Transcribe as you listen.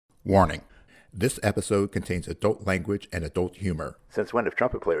Warning. This episode contains adult language and adult humor. Since when have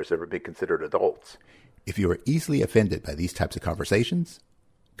trumpet players ever been considered adults? If you are easily offended by these types of conversations,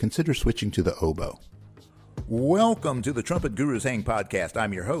 consider switching to the oboe. Welcome to the Trumpet Gurus Hang podcast.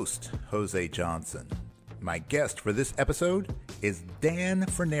 I'm your host, Jose Johnson. My guest for this episode is Dan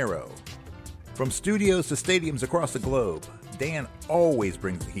Fornero. From studios to stadiums across the globe, Dan always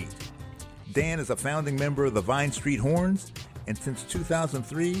brings the heat. Dan is a founding member of the Vine Street Horns, and since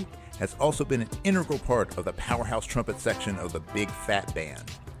 2003 has also been an integral part of the powerhouse trumpet section of the Big Phat Band.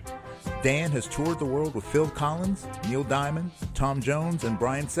 Dan has toured the world with Phil Collins, Neil Diamond, Tom Jones, and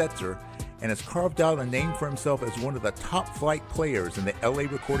Brian Setzer, and has carved out a name for himself as one of the top flight players in the LA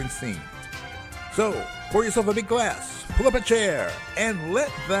recording scene. So, pour yourself a big glass, pull up a chair, and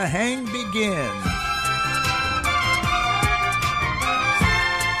let the hang begin.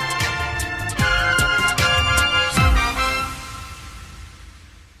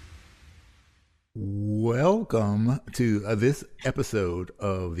 Welcome to this episode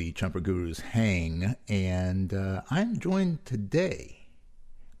of the Trumpet Gurus Hang, and I'm joined today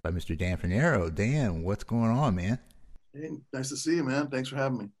by Mr. Dan Fornero. Dan, what's going on, man? Hey, nice to see you, man. Thanks for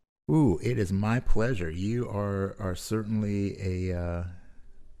having me. Ooh, it is my pleasure. You are certainly a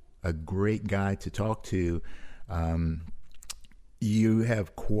great guy to talk to. You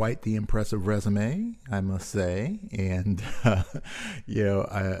have quite the impressive resume, I must say, and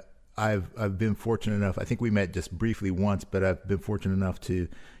I've been fortunate enough. I think we met just briefly once, but I've been fortunate enough to,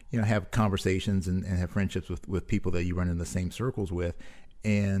 have conversations and have friendships with people that you run in the same circles with.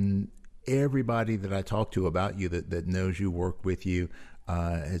 And everybody that I talk to about you that knows you, worked with you,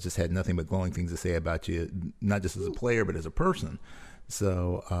 has just had nothing but glowing things to say about you, not just as a player, but as a person.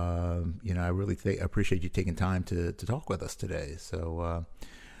 So, I really appreciate you taking time to talk with us today. So,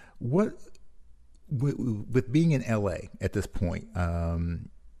 with being in LA at this point,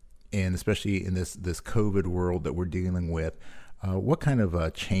 and especially in this COVID world that we're dealing with, what kind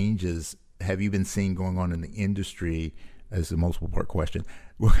of changes have you been seeing going on in the industry? As a multiple part question,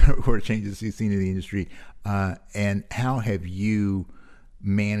 what changes have you seen in the industry, and how have you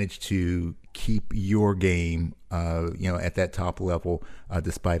managed to keep your game, at that top level,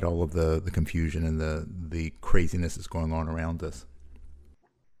 despite all of the confusion and the craziness that's going on around us?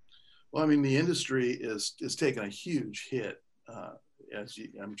 Well, I mean, the industry is taking a huge hit.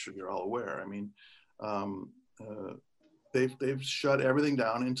 I'm sure you're all aware. I mean, they've shut everything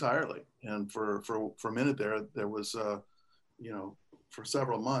down entirely, and for a minute there was, for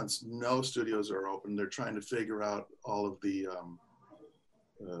several months, no studios are open. They're trying to figure out all of the,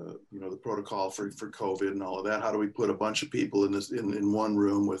 the protocol for COVID and all of that. How do we put a bunch of people in one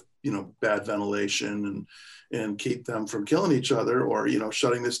room with bad ventilation and keep them from killing each other, or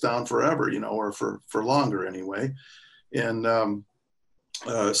shutting this down forever, or for longer anyway, and.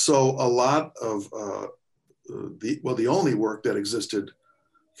 So a lot of the only work that existed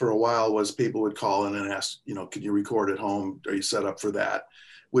for a while was people would call in and ask, can you record at home? Are you set up for that?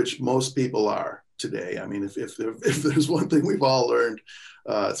 Which most people are today. I mean, if there's one thing we've all learned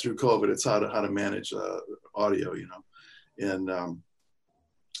through COVID, it's how to manage audio, and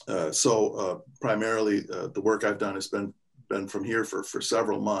so primarily the work I've done has been from here for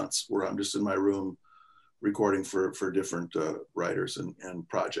several months, where I'm just in my room recording for different writers and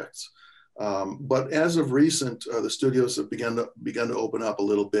projects. But as of recent, the studios have begun to open up a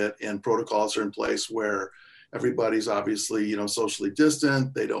little bit, and protocols are in place where everybody's obviously, socially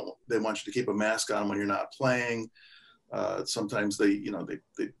distant. They want you to keep a mask on when you're not playing. Sometimes they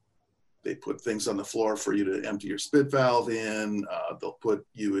put things on the floor for you to empty your spit valve in. They'll put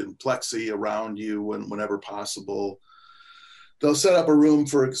you in plexi around you whenever possible. They'll set up a room,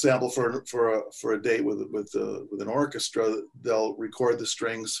 for example, for a date with an orchestra. They'll record the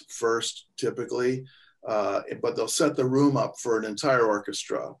strings first, typically, but they'll set the room up for an entire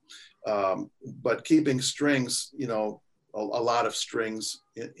orchestra. But keeping strings, a lot of strings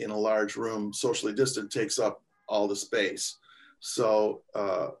in a large room, socially distant, takes up all the space. So,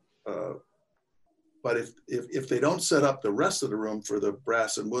 but if they don't set up the rest of the room for the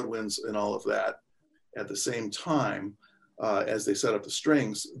brass and woodwinds and all of that at the same time, as they set up the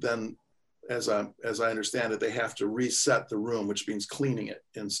strings, then as I understand it, they have to reset the room, which means cleaning it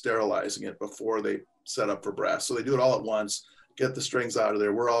and sterilizing it before they set up for brass. So they do it all at once, get the strings out of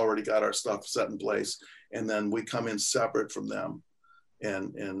there. We're already got our stuff set in place, and then we come in separate from them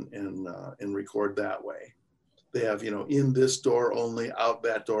and record that way. They have, in this door only, out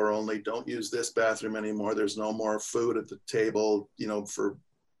that door only. Don't use this bathroom anymore. There's no more food at the table, for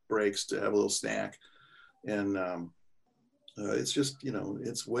breaks to have a little snack. And it's just,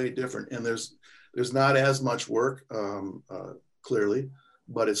 it's way different. And there's not as much work, clearly.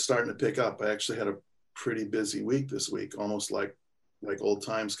 but it's starting to pick up. I actually had a pretty busy week this week, almost like old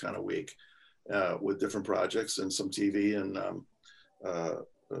times kind of week, with different projects and some TV, and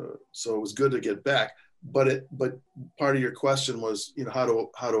so it was good to get back. But part of your question was, how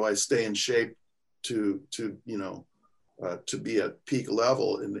do I stay in shape to be at peak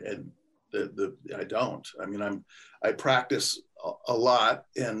level, and I don't. I mean, I practice a lot,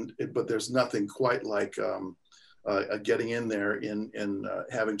 but there's nothing quite like getting in there and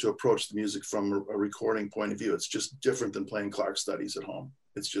having to approach the music from a recording point of view. It's just different than playing Clark Studies at home.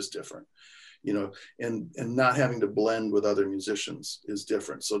 It's just different, and not having to blend with other musicians is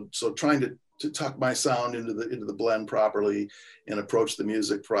different. So trying to tuck my sound into the blend properly and approach the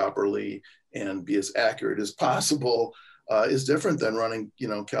music properly and be as accurate as possible is different than running,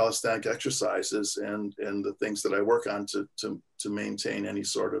 calisthenic exercises and the things that I work on to maintain any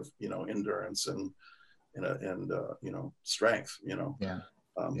sort of, endurance and strength, Yeah.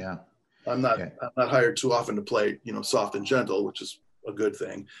 Yeah. I'm not hired too often to play, soft and gentle, which is a good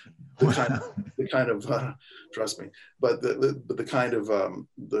thing. The kind of trust me, but the kind of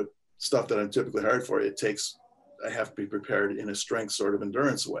the stuff that I'm typically hired for, I have to be prepared in a strength sort of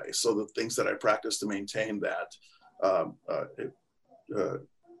endurance way. So the things that I practice to maintain that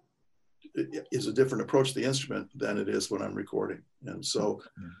is a different approach to the instrument than it is when I'm recording. And so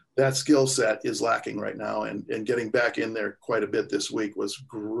that skill set is lacking right now, and getting back in there quite a bit this week was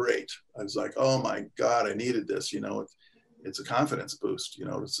great. I was like, oh my God, I needed this. It's a confidence boost,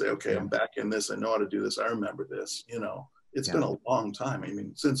 to say, okay, I'm back in this. I know how to do this. I remember this, it's been a long time. I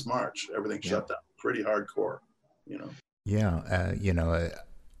mean, since March, everything shut down pretty hardcore, Yeah.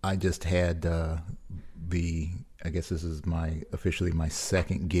 I just had I guess this is officially my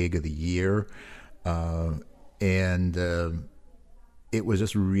second gig of the year. And it was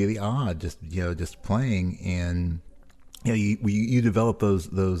just really odd, just playing, and you develop those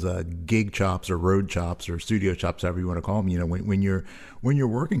gig chops or road chops or studio chops, however you want to call them. When you're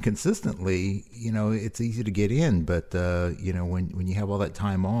working consistently, it's easy to get in, but when you have all that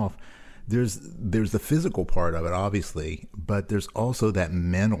time off, there's the physical part of it, obviously, but there's also that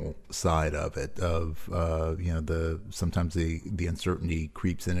mental side of it. Sometimes the uncertainty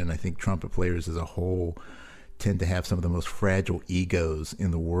creeps in, and I think trumpet players as a whole tend to have some of the most fragile egos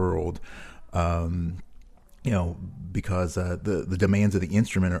in the world. Because the demands of the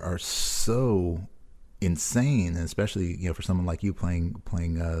instrument are so insane, and especially for someone like you playing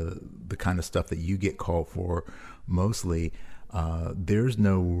the kind of stuff that you get called for mostly. There's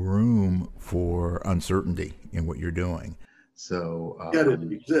no room for uncertainty in what you're doing. So yet it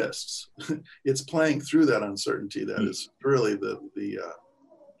exists. It's playing through that uncertainty that is really the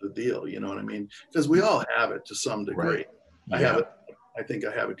deal. You know what I mean? Because we all have it to some degree. Right. Yeah. I have it. I think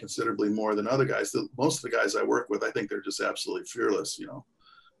I have it considerably more than other guys. Most of the guys I work with, I think they're just absolutely fearless.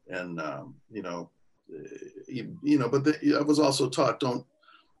 And But I was also taught don't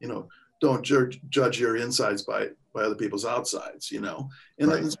judge your insides by other people's outsides, and right.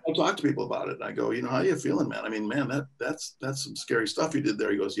 then I'll talk to people about it, and I go, how you feeling, man? I mean, man, that's some scary stuff you did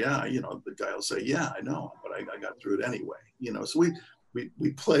there. He goes, yeah, the guy will say, yeah, I know, but I got through it anyway, so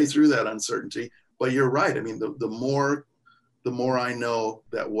we play through that uncertainty. But you're right. I mean, the more I know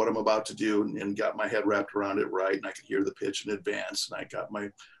that what I'm about to do and got my head wrapped around it right, and I can hear the pitch in advance, and I got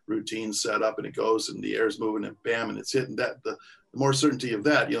my routine set up, and it goes, and the air's moving, and bam, and it's hitting that. The more certainty of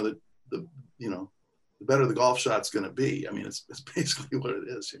that, the better the golf shot's going to be. I mean, it's basically what it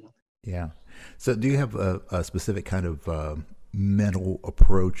is, Yeah. So do you have a specific kind of mental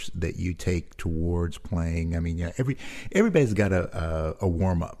approach that you take towards playing? I mean, everybody's got a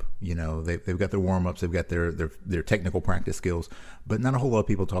warm up. They've got their warm ups, they've got their technical practice skills, but not a whole lot of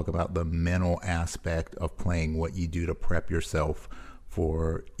people talk about the mental aspect of playing, what you do to prep yourself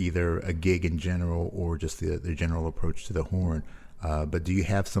for either a gig in general or just the general approach to the horn. But do you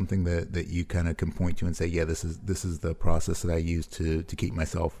have something that you kind of can point to and say, yeah, this is the process that I use to keep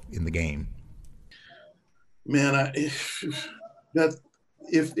myself in the game? Man, if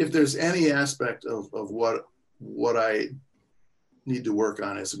there's any aspect of what I need to work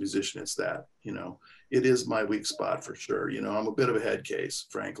on as a musician, it's that. It is my weak spot for sure. I'm a bit of a head case,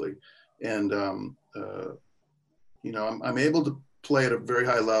 frankly, and I'm able to play at a very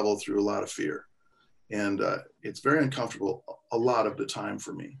high level through a lot of fear. And it's very uncomfortable a lot of the time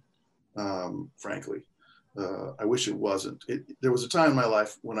for me, frankly. I wish it wasn't. There was a time in my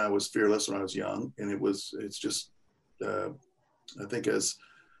life when I was fearless, when I was young, and it's just, I think as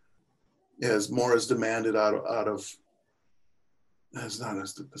more is demanded out of, that's not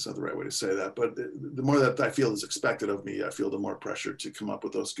the right way to say that, but the more that I feel is expected of me, I feel the more pressure to come up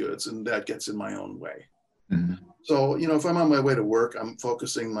with those goods, and that gets in my own way. Mm-hmm. So, if I'm on my way to work, I'm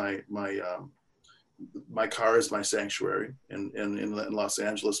focusing my car is my sanctuary. And in Los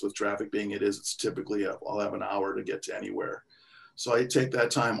Angeles, with traffic being it's typically I'll have an hour to get to anywhere. So I take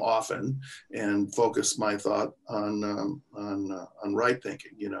that time often and focus my thought on right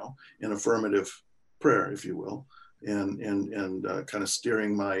thinking, in affirmative prayer, if you will, and kind of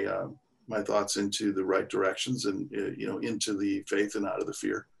steering my thoughts into the right directions and into the faith and out of the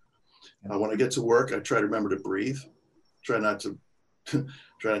fear. When I get to work, I try to remember to breathe. Try not to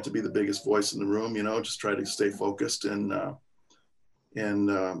be the biggest voice in the room. Just try to stay focused and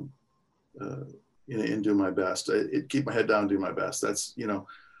do my best. Keep my head down, do my best. That's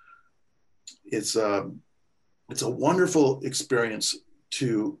it's a wonderful experience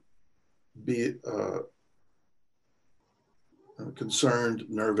to be concerned,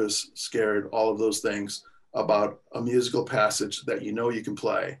 nervous, scared, all of those things about a musical passage that you can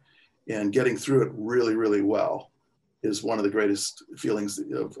play, and getting through it really, really well is one of the greatest feelings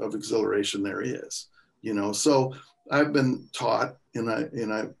of exhilaration there is. So I've been taught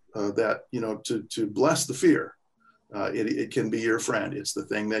that to bless the fear. It can be your friend. It's the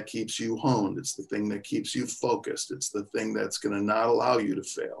thing that keeps you honed. It's the thing that keeps you focused. It's the thing that's going to not allow you to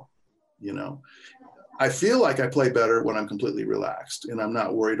fail. I feel like I play better when I'm completely relaxed and I'm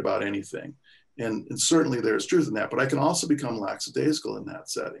not worried about anything. And certainly there's truth in that, but I can also become lackadaisical in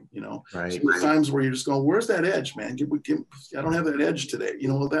that setting. Right. So there's times where you're just going, where's that edge, man? I don't have that edge today.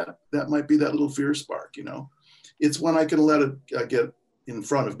 That might be that little fear spark. It's when I can let it get in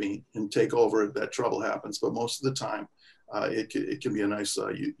front of me and take over that trouble happens. But most of the time, it can be a nice,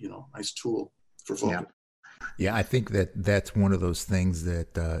 nice tool for focus. Yeah. Yeah, I think that's one of those things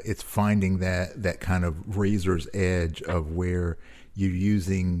that it's finding that kind of razor's edge of where you're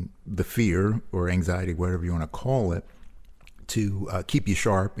using the fear or anxiety, whatever you want to call it, to keep you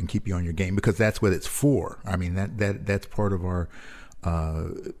sharp and keep you on your game, because that's what it's for. I mean, that's part of our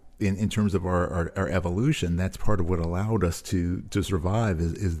in terms of our evolution. That's part of what allowed us to survive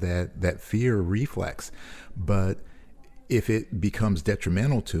is that fear reflex. But if it becomes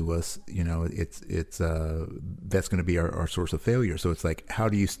detrimental to us, it's that's going to be our source of failure. So it's like, how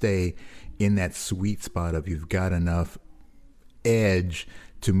do you stay in that sweet spot of you've got enough edge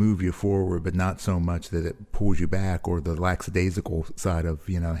to move you forward, but not so much that it pulls you back, or the lackadaisical side of,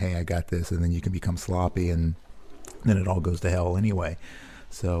 hey, I got this, and then you can become sloppy and then it all goes to hell anyway.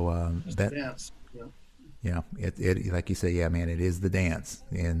 So dance. Yeah, it like you say, yeah, man, it is the dance,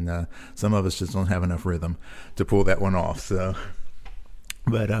 and some of us just don't have enough rhythm to pull that one off. So,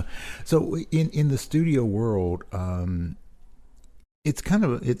 but so in the studio world, it's kind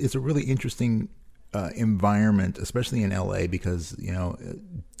of it's a really interesting environment, especially in LA, because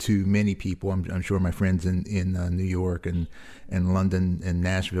to many people, I'm sure my friends in New York and London and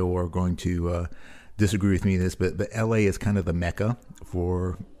Nashville are going to disagree with me in this, but LA is kind of the mecca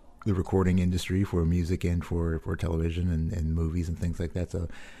for the recording industry, for music and for television and movies and things like that. So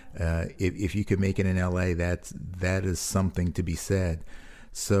if you could make it in LA, that is something to be said.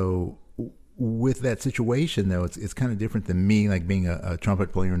 So with that situation, though, it's kind of different than me, like being a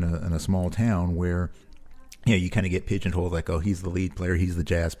trumpet player in a small town where you kind of get pigeonholed, like, oh, he's the lead player, he's the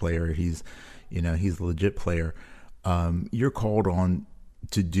jazz player, he's the legit player. You're called on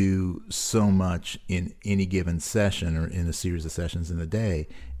to do so much in any given session or in a series of sessions in a day.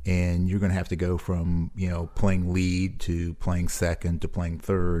 And you're going to have to go from, playing lead to playing second to playing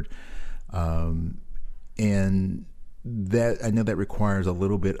third. And that, I know that requires a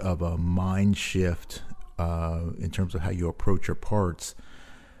little bit of a mind shift in terms of how you approach your parts.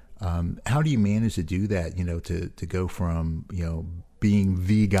 How do you manage to do that, to go from, being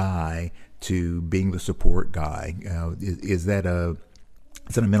the guy to being the support guy? Is that a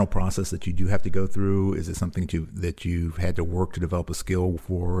mental process that you do have to go through? Is it something that you've had to work to develop a skill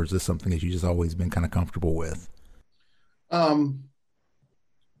for, or is this something that you just always been kind of comfortable with?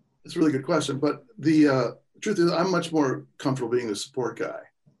 It's a really good question, but the truth is I'm much more comfortable being the support guy.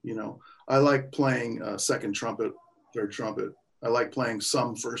 I like playing second trumpet, third trumpet. I like playing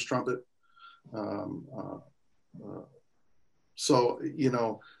some first trumpet.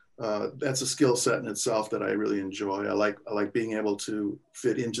 That's a skill set in itself that I really enjoy. I like being able to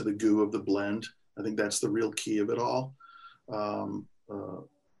fit into the goo of the blend. I think that's the real key of it all. The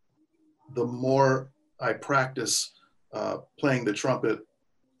more I practice playing the trumpet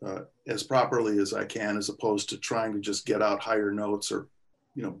as properly as I can, as opposed to trying to just get out higher notes or,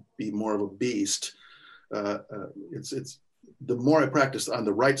 be more of a beast. It's the more I practice on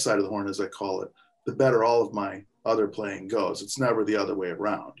the right side of the horn, as I call it, the better all of my other playing goes. It's never the other way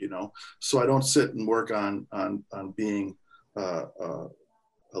around, So I don't sit and work on being a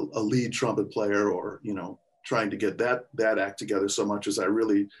lead trumpet player or trying to get that act together so much as I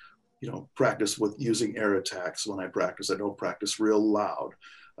really, practice with using air attacks. When I practice, I don't practice real loud.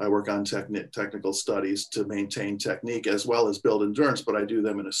 I work on technical studies to maintain technique as well as build endurance, but I do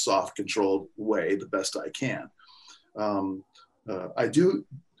them in a soft, controlled way the best I can. I do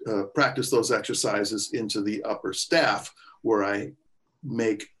practice those exercises into the upper staff, where I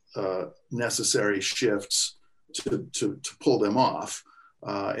make necessary shifts to pull them off.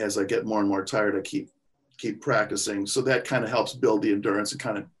 As I get more and more tired, I keep practicing. So that kind of helps build the endurance and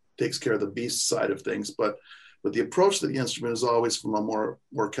kind of takes care of the beast side of things. But the approach to the instrument is always from a more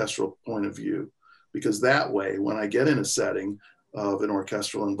orchestral point of view, because that way, when I get in a setting of an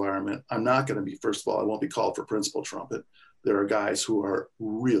orchestral environment, I'm not going to be, first of all, I won't be called for principal trumpet. There are guys who are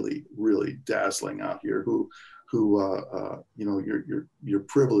really, really dazzling out here who you're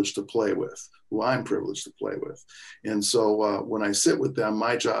privileged to play with, who I'm privileged to play with. And so when I sit with them,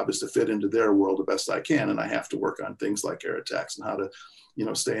 my job is to fit into their world the best I can. And I have to work on things like air attacks and how to,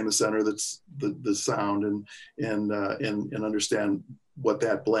 stay in the center that's the sound and understand what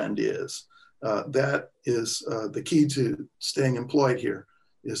that blend is. That is the key to staying employed here,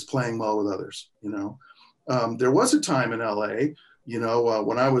 is playing well with others. There was a time in LA,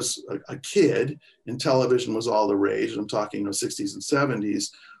 when I was a kid and television was all the rage, and I'm talking 60s and 70s,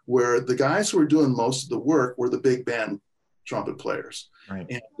 where the guys who were doing most of the work were the big band trumpet players.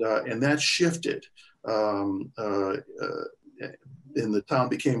 Right. And that shifted. And the town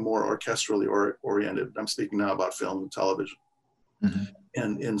became more orchestrally oriented. I'm speaking now about film and television.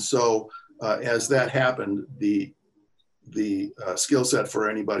 Mm-hmm. And so as that happened, the skill set for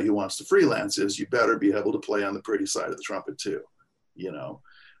anybody who wants to freelance is you better be able to play on the pretty side of the trumpet too,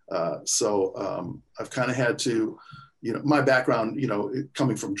 So I've kind of had to, my background,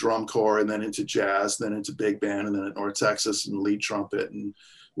 coming from drum corps and then into jazz, then into big band, and then at North Texas and lead trumpet and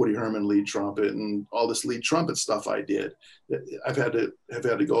Woody Herman lead trumpet and all this lead trumpet stuff I did. I've had to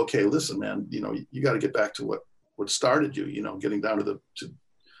go, okay, listen, man, you got to get back to what started you, getting down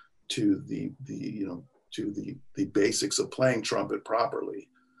to the basics of playing trumpet properly.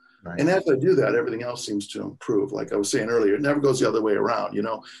 Right. And as I do that, everything else seems to improve. Like I was saying earlier, it never goes the other way around.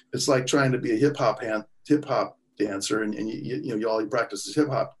 It's like trying to be a hip hop dancer, and you all you practice is hip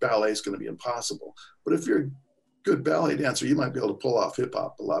hop. Ballet is going to be impossible. But if you're a good ballet dancer, you might be able to pull off hip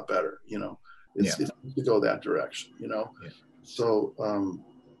hop a lot better. It's to go that direction. Yeah. So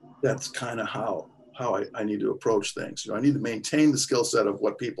that's kind of how I need to approach things. I need to maintain the skill set of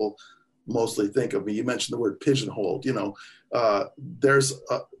what people mostly think of me. You mentioned the word pigeonholed. There's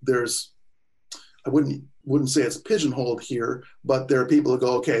I wouldn't say it's pigeonholed here, but there are people who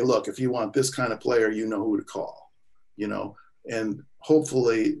go, okay, look, if you want this kind of player, you know who to call, and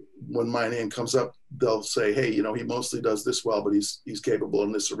hopefully when my name comes up, they'll say, hey, he mostly does this well, but he's capable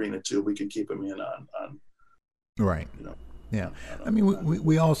in this arena too. We can keep him in on right. Yeah. I mean,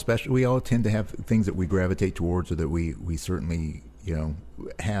 we all tend to have things that we gravitate towards, or that we certainly,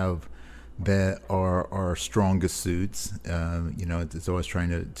 have that are our strongest suits. It's always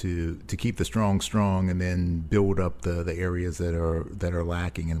trying to keep the strong and then build up the areas that are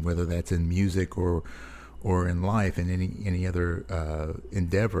lacking, and whether that's in music or in life and any other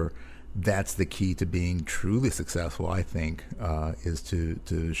endeavor. That's the key to being truly successful, I think, is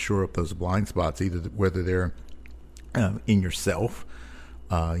to shore up those blind spots, either whether they're in yourself,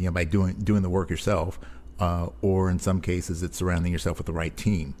 by doing the work yourself, or in some cases it's surrounding yourself with the right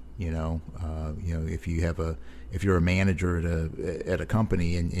team. If you're a manager at a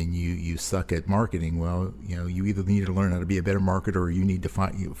company and you suck at marketing, well, you either need to learn how to be a better marketer, or you need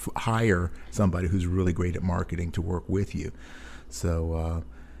to hire somebody who's really great at marketing to work with you. So,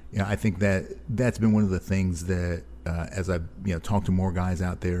 I think that's been one of the things that, as I've talked to more guys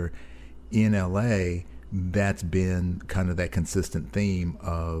out there in LA, that's been kind of that consistent theme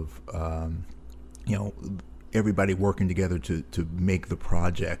of everybody working together to make the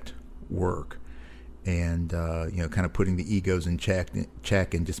project work, and kind of putting the egos in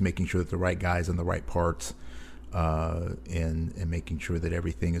check and just making sure that the right guys in the right parts, and making sure that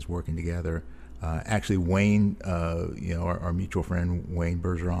everything is working together. Actually, Wayne, our mutual friend Wayne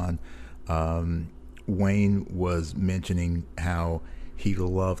Bergeron, Wayne was mentioning how he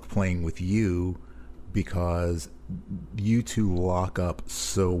loved playing with you because you two lock up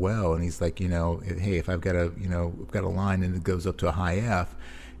so well. And he's like, hey, if I've got a line and it goes up to a high F,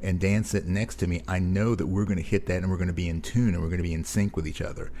 and Dan's sitting next to me, I know that we're going to hit that, and we're going to be in tune, and we're going to be in sync with each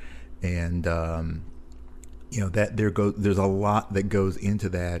other. And that there's a lot that goes into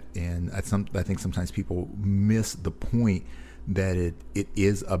that, and I think sometimes people miss the point that it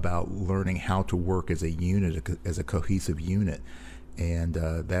is about learning how to work as a unit, as a cohesive unit. And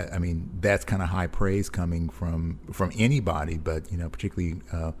that, I mean, that's kind of high praise coming from anybody, but particularly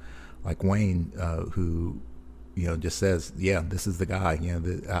like Wayne, who just says, yeah, this is the guy.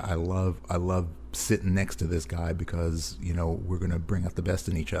 I love sitting next to this guy because we're going to bring out the best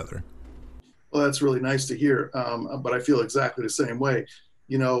in each other. Well, that's really nice to hear. But I feel exactly the same way.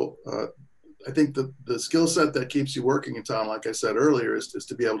 I think the skill set that keeps you working in town, like I said earlier, is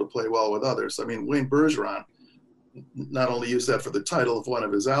to be able to play well with others. I mean, Wayne Bergeron not only used that for the title of one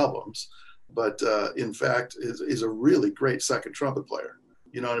of his albums, but in fact is a really great second trumpet player.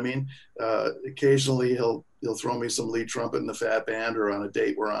 You know what I mean? Occasionally he'll throw me some lead trumpet in the Fat Band or on a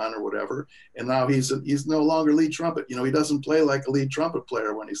date we're on or whatever. And now he's no longer lead trumpet. He doesn't play like a lead trumpet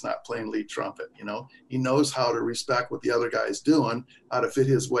player when he's not playing lead trumpet. He knows how to respect what the other guy's doing, how to fit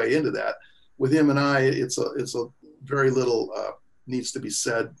his way into that. With him and I, it's a very little needs to be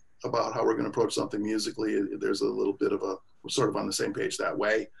said about how we're going to approach something musically. There's a little bit of we're sort of on the same page that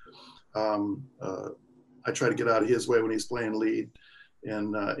way. I try to get out of his way when he's playing lead.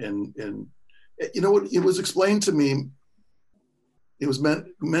 And what, it was explained to me, it was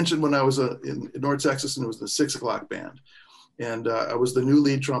mentioned when I was in North Texas, and it was the 6 o'clock band. And I was the new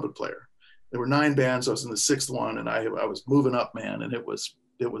lead trumpet player. There were 9 bands. I was in the 6th one, and I was moving up, man. And it was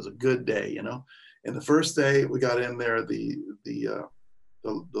a good day, And the first day we got in there, the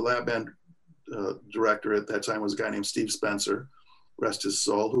lab band director at that time was a guy named Steve Spencer, rest his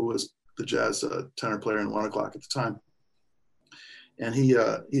soul, who was the jazz tenor player in 1 o'clock at the time. And he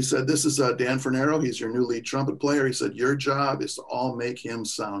said, this is Dan Fernero. He's your new lead trumpet player. He said, your job is to all make him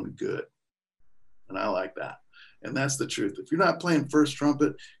sound good. And I like that. And that's the truth. If you're not playing first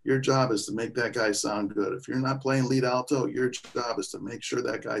trumpet, your job is to make that guy sound good. If you're not playing lead alto, your job is to make sure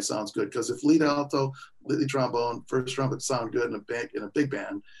that guy sounds good. Because if lead alto, lead trombone, first trumpet sound good in a big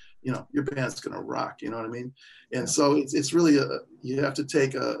band, your band's going to rock. You know what I mean? And so it's really you have to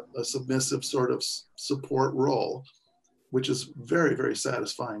take a submissive sort of support role, which is very, very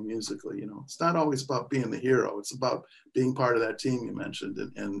satisfying musically. It's not always about being the hero. It's about being part of that team you mentioned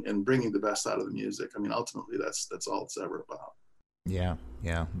and bringing the best out of the music. I mean, ultimately, that's all it's ever about. Yeah.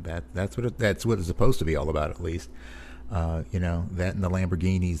 That's what it's supposed to be all about, at least. That and the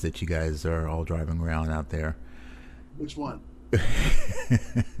Lamborghinis that you guys are all driving around out there. Which one?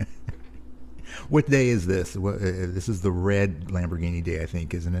 What day is this? This is the red Lamborghini day, I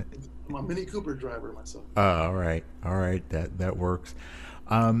think, isn't it? I'm a Mini Cooper driver myself. All right. That works.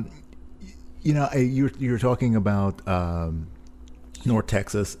 You were talking about North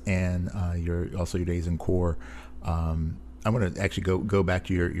Texas and your days in Core. I want to actually go back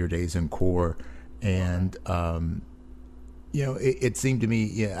to your days in Core, and it seemed to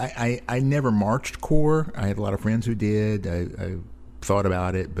me, I never marched Core. I had a lot of friends who did. I thought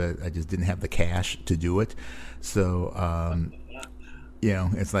about it, but I just didn't have the cash to do it. So.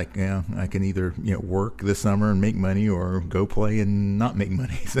 It's like, I can either, work this summer and make money or go play and not make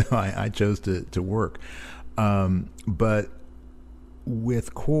money. So I chose to work. But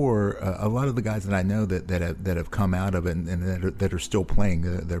with Core, a lot of the guys that I know that have come out of it and that are still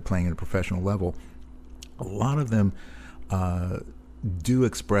playing, they're playing at a professional level, a lot of them do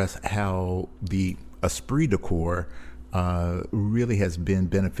express how the esprit de corps really has been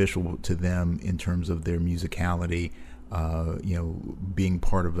beneficial to them in terms of their musicality. Being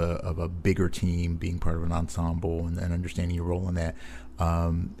part of a bigger team, being part of an ensemble, and understanding your role in that.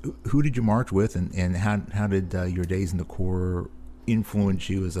 Who did you march with, and how did your days in the Corps influence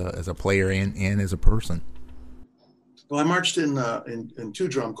you as a player and as a person? Well, I marched in 2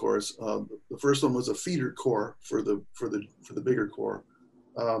 drum corps. The first one was a feeder corps for the bigger corps.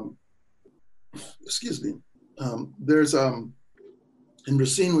 Excuse me. There's in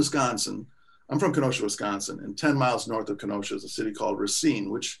Racine, Wisconsin. I'm from Kenosha, Wisconsin, and 10 miles north of Kenosha is a city called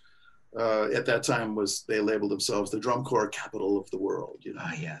Racine, which at that time they labeled themselves the drum corps capital of the world.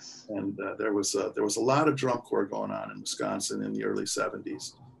 Ah, yes. And there was a lot of drum corps going on in Wisconsin in the early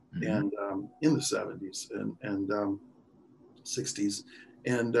 70s, mm-hmm. and in the 70s and 60s,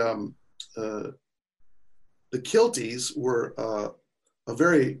 and the Kilties were a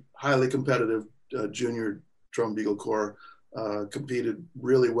very highly competitive junior drum bugle corps. Competed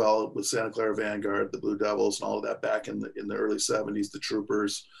really well with Santa Clara Vanguard, the Blue Devils, and all of that back in the early 70s, the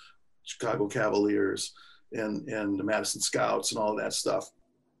Troopers, Chicago Cavaliers, and the Madison Scouts, and all of that stuff.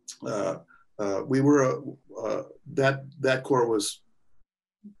 We were that corps was,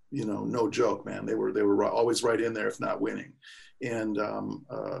 no joke, man. They were always right in there, if not winning. And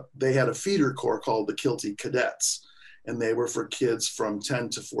they had a feeder corps called the Kilty Cadets. And they were for kids from 10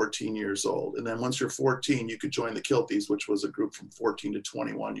 to 14 years old. And then once you're 14, you could join the Kilties, which was a group from 14 to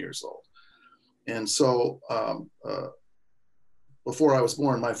 21 years old. And so before I was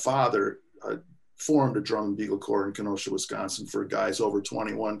born, my father formed a drum and bugle corps in Kenosha, Wisconsin for guys over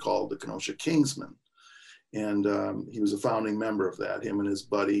 21 called the Kenosha Kingsmen. And he was a founding member of that, him and his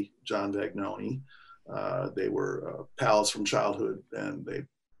buddy, John Vagnoni. They were pals from childhood, and they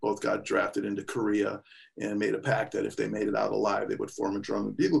both got drafted into Korea and made a pact that if they made it out alive, they would form a drum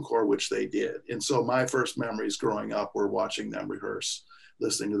and bugle corps, which they did. And so my first memories growing up were watching them rehearse,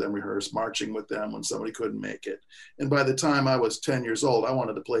 listening to them rehearse, marching with them when somebody couldn't make it. And by the time I was 10 years old, I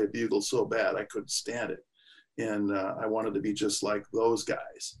wanted to play a bugle so bad I couldn't stand it. And I wanted to be just like those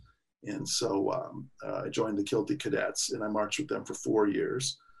guys. And so I joined the Kilty Cadets, and I marched with them for 4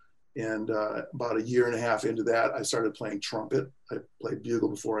 years. And about a year and a half into that, I started playing trumpet. I played bugle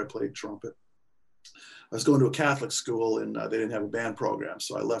before I played trumpet. I was going to a Catholic school, and they didn't have a band program.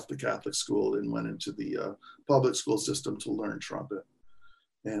 So I left the Catholic school and went into the public school system to learn trumpet.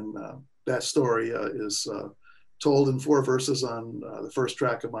 And that story is told in 4 verses on the first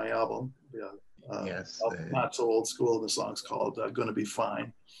track of my album. Yes. Not So Old School, and the song's called Gonna Be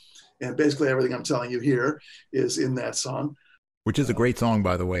Fine. And basically everything I'm telling you here is in that song. Which is a great song,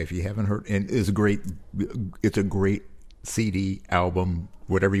 by the way, if you haven't heard. And it's a great CD, album,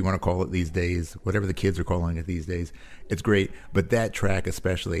 whatever you want to call it these days, whatever the kids are calling it these days. It's great. But that track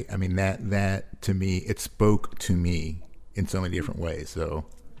especially, I mean, that to me, it spoke to me in so many different ways. So,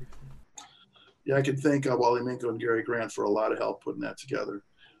 yeah, I can thank Wally Minko and Gary Grant for a lot of help putting that together.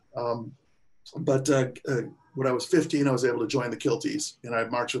 But when I was 15, I was able to join the Kilties, and I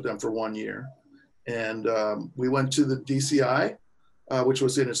marched with them for 1 year. And we went to the DCI, which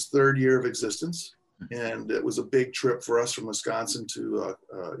was in its 3rd year of existence. And it was a big trip for us from Wisconsin to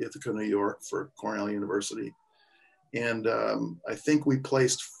Ithaca, New York for Cornell University. And I think we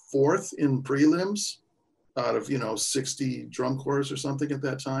placed 4th in prelims out of, 60 drum corps or something at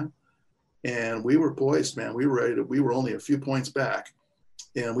that time. And we were poised, man. We were only a few points back,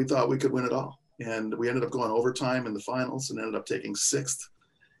 and we thought we could win it all. And we ended up going overtime in the finals and ended up taking 6th.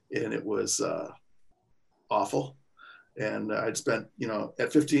 And it was awful. And I'd spent,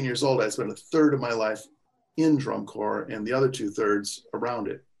 at 15 years old, I spent 1/3 of my life in drum corps and the other 2/3 around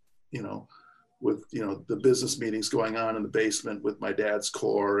it, with, the business meetings going on in the basement with my dad's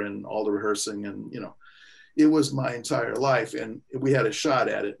corps and all the rehearsing. And, it was my entire life, and we had a shot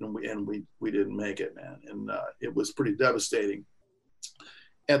at it, and we didn't make it, man. And it was pretty devastating.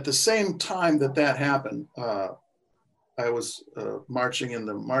 At the same time that happened, I was marching in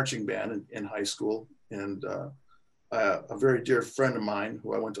the marching band in high school, and a very dear friend of mine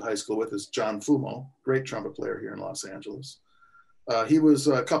who I went to high school with is John Fumo, great trumpet player here in Los Angeles. He was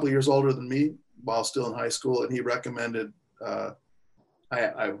a couple of years older than me while still in high school, and he recommended,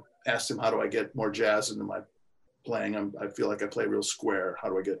 I asked him, how do I get more jazz into my playing? I feel like I play real square. How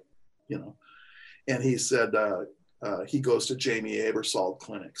do I get, And he said, he goes to Jamie Aebersold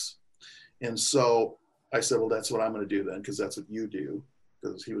clinics. And so I said, well, that's what I'm going to do then, because that's what you do.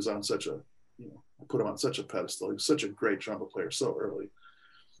 Because he was on such a, I put him on such a pedestal. He was such a great trumpet player so early.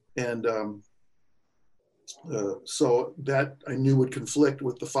 And so that I knew would conflict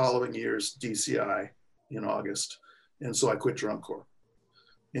with the following year's DCI in August. And so I quit drum corps.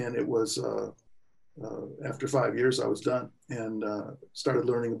 And it was after 5 years, I was done and started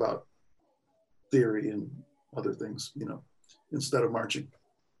learning about theory and other things, instead of marching.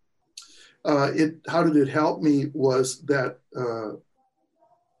 How did it help me was that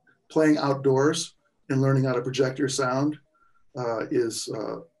playing outdoors and learning how to project your sound is,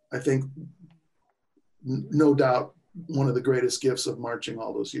 I think, no doubt, one of the greatest gifts of marching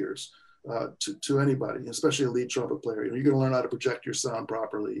all those years to anybody, especially a lead trumpet player. You're going to learn how to project your sound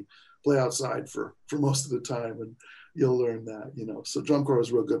properly, play outside for most of the time, and you'll learn that, So drum corps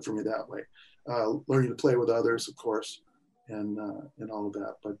was real good for me that way. Learning to play with others, of course, and all of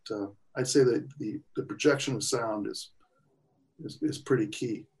that. But I'd say that the projection of sound is pretty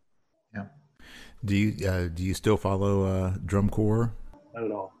key. Yeah. Do you still follow drum corps? Not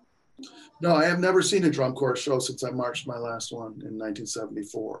at all. No, I have never seen a drum corps show since I marched my last one in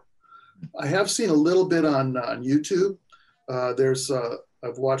 1974. I have seen a little bit on YouTube.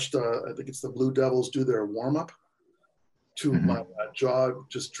 I've watched, I think it's the Blue Devils do their warm up to my jaw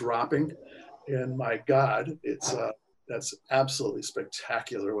just dropping. And my God, that's absolutely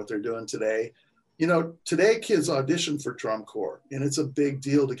spectacular what they're doing today. Today kids audition for drum corps, and it's a big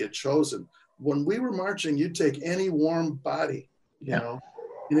deal to get chosen. When we were marching, you'd take any warm body, you know,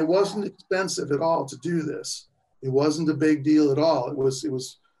 and it wasn't expensive at all to do this. It wasn't a big deal at all. It was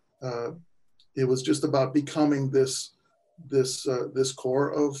just about becoming this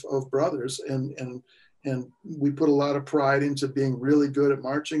core of brothers, and we put a lot of pride into being really good at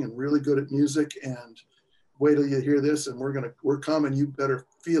marching and really good at music, and wait till you hear this, and we're coming. You better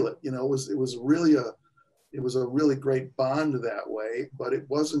feel it. You know, it was really a really great bond that way. But it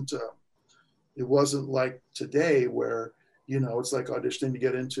wasn't like today where, you know, it's like auditioning to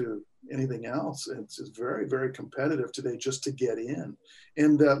get into anything else. It's very, very competitive today just to get in.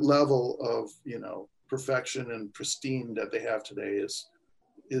 And that level of, you know, perfection and pristine that they have today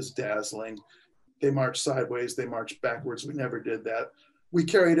is dazzling. They march sideways, they march backwards. We never did that. We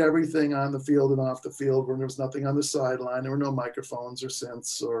carried everything on the field and off the field when there was nothing on the sideline. There were no microphones or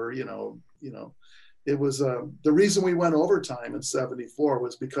synths or, you know, it was the reason we went overtime in '74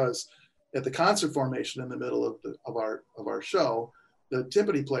 was because at the concert formation in the middle of our show, the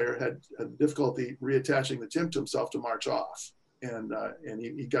timpani player had difficulty reattaching the tim to himself to march off. And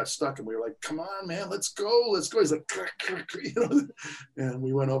he got stuck, and we were like, come on, man, let's go. He's like, you know, and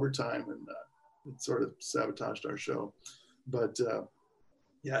we went overtime, and it sort of sabotaged our show. But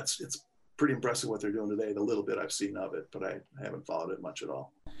yeah, it's pretty impressive what they're doing today. The little bit I've seen of it, but I haven't followed it much at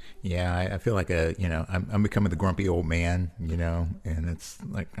all. Yeah, I feel like I'm becoming the grumpy old man, you know, and it's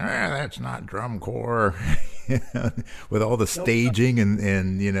like, that's not drum corps. You know, with all the staging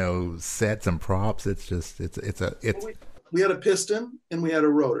and you know, sets and props. It's just we had a piston and we had a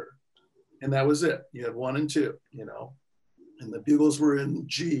rotor, and that was it. You had 1 and 2, you know, and the bugles were in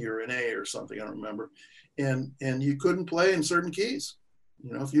G or in A or something, I don't remember, and you couldn't play in certain keys.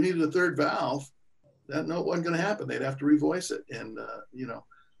 You know, if you needed a third valve, that note wasn't going to happen. They'd have to revoice it, and you know,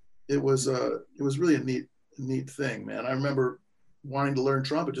 it was really a neat thing, man. I remember wanting to learn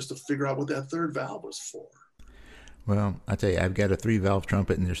trumpet just to figure out what that third valve was for. Well, I tell you, I've got a 3-valve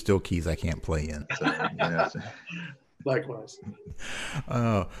trumpet, and there's still keys I can't play in. So, you know, Likewise.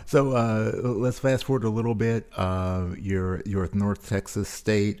 So let's fast forward a little bit. You're at North Texas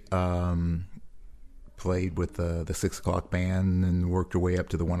State. Played with the 6 o'clock band and worked your way up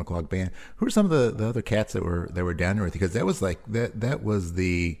to the 1 o'clock band. Who are some of the other cats that were down there with you? Because that was like that was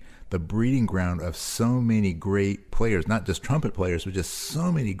the breeding ground of so many great players, not just trumpet players, but just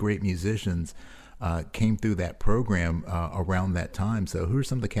so many great musicians came through that program around that time. So who are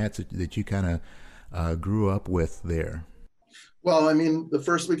some of the cats that you kind of grew up with there? Well, I mean, the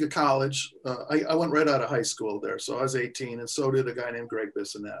first week of college, I went right out of high school there. So I was 18, and so did a guy named Greg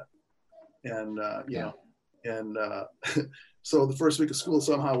Bissonette. And, you know, and so the first week of school,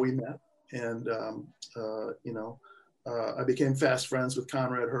 somehow we met, and, you know, I became fast friends with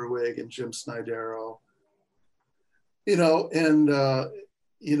Conrad Herwig and Jim Snydero, you know, and,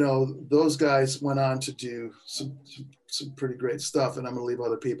 you know, those guys went on to do some pretty great stuff, and I'm going to leave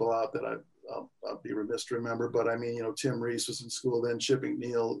other people out that I'll be remiss to remember, but I mean, you know, Tim Reese was in school then, Chip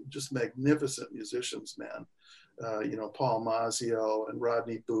McNeil, just magnificent musicians, man. You know, Paul Mazio and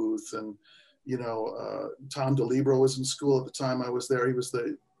Rodney Booth, and, you know, Tom DeLibero was in school at the time I was there. He was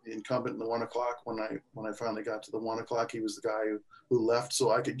the incumbent in the 1 o'clock. When I finally got to the 1 o'clock, he was the guy who left so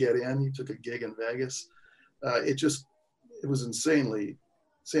I could get in. He took a gig in Vegas. It was insanely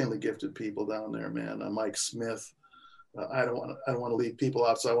gifted people down there, man. Mike Smith. I don't want to leave people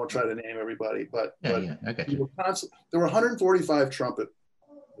out, so I won't try to name everybody. But Okay. There were 145 trumpet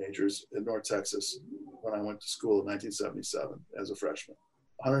majors in North Texas when I went to school in 1977 as a freshman.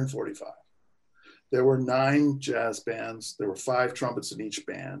 145. There were 9 jazz bands. There were 5 trumpets in each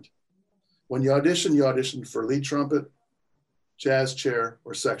band. When you auditioned for lead trumpet, jazz chair,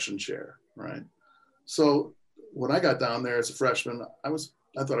 or section chair, right? So when I got down there as a freshman, I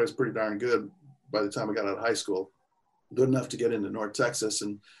thought I was pretty darn good by the time I got out of high school, good enough to get into North Texas.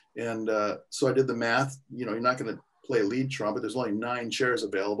 And so I did the math. You know, you're not going to play lead trumpet. There's only 9 chairs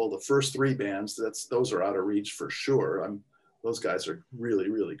available. The first 3 bands, those are out of reach for sure. Those guys are really,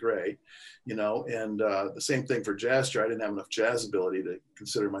 really great, you know, and the same thing for jazz chair. I didn't have enough jazz ability to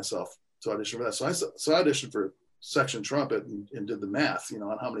consider myself to audition for that. So I auditioned for section trumpet and did the math, you know,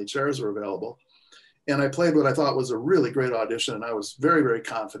 on how many chairs were available. And I played what I thought was a really great audition. And I was very, very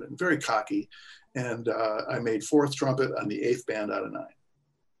confident and very cocky. And I made 4th trumpet on the 8th band out of 9.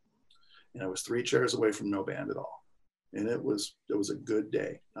 And I was 3 chairs away from no band at all. And it was a good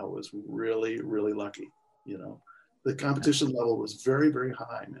day. I was really, really lucky, you know. The competition level was very, very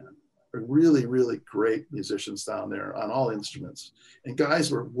high, man. Really, really great musicians down there on all instruments. And guys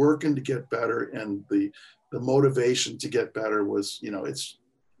were working to get better, and the motivation to get better was, you know, it's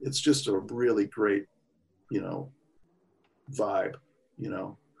just a really great, you know, vibe, you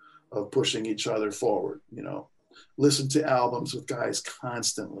know, of pushing each other forward, you know. Listen to albums with guys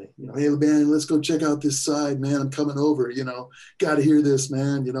constantly, you know, hey man, let's go check out this side, man, I'm coming over, you know, got to hear this,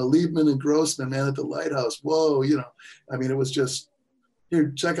 man, you know, Liebman and Grossman, man, at the Lighthouse, whoa, you know, I mean, it was just,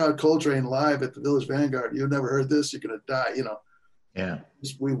 here, check out Coltrane live at the Village Vanguard, you've never heard this, you're gonna die, you know. Yeah.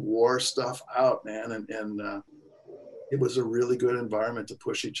 We wore stuff out, man. And it was a really good environment to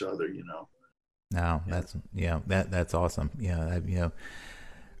push each other, you know? No, that's awesome. Yeah.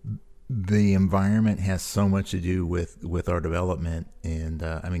 The environment has so much to do with our development. And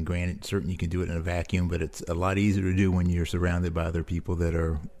I mean, granted, certainly you can do it in a vacuum, but it's a lot easier to do when you're surrounded by other people that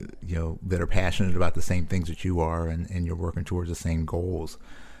are, that are passionate about the same things that you are, and you're working towards the same goals.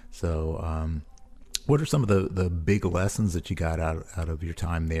 So, what are some of the big lessons that you got out of your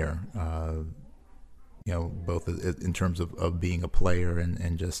time there? Both in terms of being a player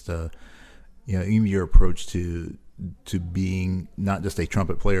and just, even your approach to being not just a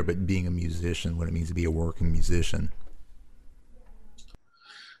trumpet player, but being a musician, what it means to be a working musician.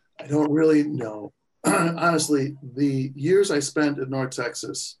 I don't really know. Honestly, the years I spent in North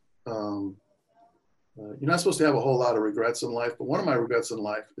Texas, you're not supposed to have a whole lot of regrets in life, but one of my regrets in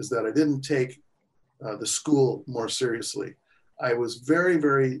life is that I didn't take the school more seriously. I was very,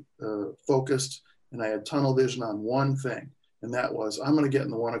 very focused, and I had tunnel vision on one thing, and that was I'm going to get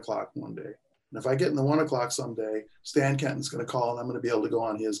in the 1 o'clock one day. And if I get in the 1 o'clock someday, Stan Kenton's going to call and I'm going to be able to go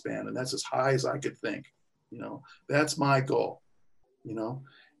on his band. And that's as high as I could think. That's my goal,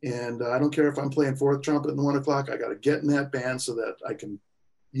 and I don't care if I'm playing fourth trumpet in the 1 o'clock, I got to get in that band so that I can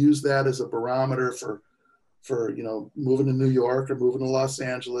use that as a barometer for moving to New York or moving to Los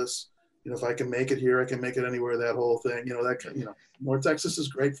Angeles. If I can make it here, I can make it anywhere, that whole thing, North Texas is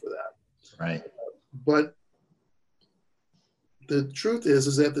great for that. Right. But the truth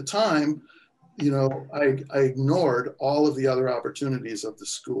is at the time, I ignored all of the other opportunities of the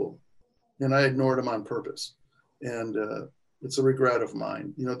school, and I ignored them on purpose. And it's a regret of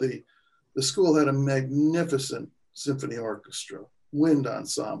mine. The school had a magnificent symphony orchestra, wind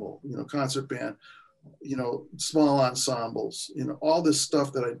ensemble, concert band, small ensembles, all this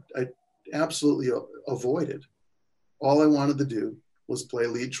stuff that I absolutely avoided. All I wanted to do was play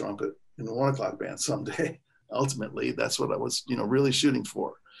lead trumpet in the 1 o'clock band someday. Ultimately, that's what I was, really shooting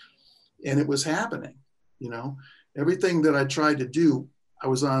for. And it was happening, everything that I tried to do, I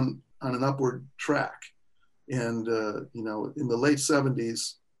was on an upward track. And, in the late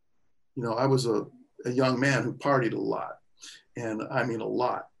 70s, I was a young man who partied a lot, and I mean a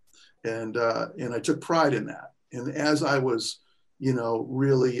lot. And I took pride in that. And as I was,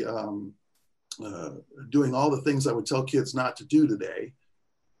 really doing all the things I would tell kids not to do today,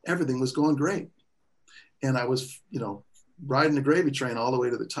 everything was going great. And I was, riding the gravy train all the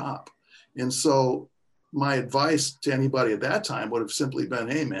way to the top. And so my advice to anybody at that time would have simply been,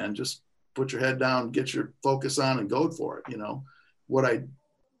 hey man, just put your head down, get your focus on and go for it. What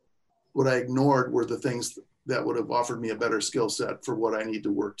I ignored were the things that would have offered me a better skill set for what I need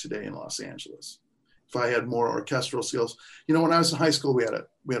to work today in Los Angeles. If I had more orchestral skills, when I was in high school, we had a,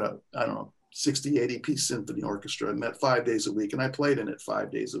 I don't know, 60, 80 piece symphony orchestra. I met 5 days a week, and I played in it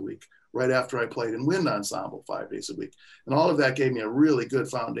 5 days a week, right after I played in wind ensemble 5 days a week. And all of that gave me a really good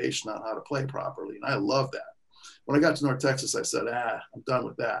foundation on how to play properly. And I love that. When I got to North Texas, I said, I'm done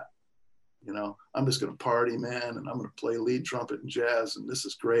with that. I'm just going to party, man, and I'm going to play lead trumpet and jazz, and this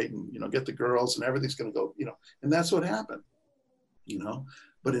is great, and get the girls, and everything's going to go, and that's what happened,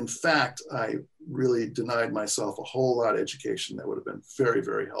 But in fact, I really denied myself a whole lot of education that would have been very,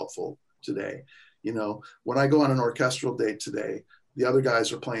 very helpful today. When I go on an orchestral date today, the other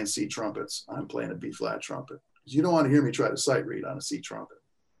guys are playing C trumpets. I'm playing a B flat trumpet. You don't want to hear me try to sight read on a C trumpet.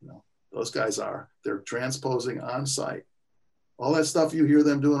 Those guys they're transposing on sight. All that stuff you hear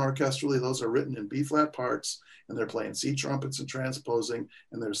them doing orchestrally, those are written in B flat parts, and they're playing C trumpets and transposing,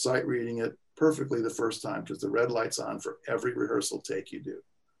 and they're sight reading it perfectly the first time because the red light's on for every rehearsal take you do.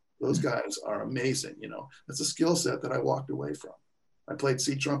 Those guys are amazing. That's a skill set that I walked away from. I played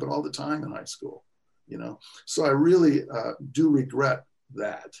C trumpet all the time in high school, So I really do regret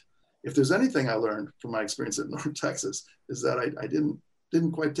that. If there's anything I learned from my experience at North Texas is that I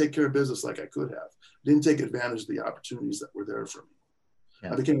didn't quite take care of business like I could have. Didn't take advantage of the opportunities that were there for me.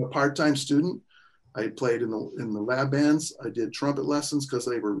 Yeah. I became a part-time student. I played in the lab bands. I did trumpet lessons because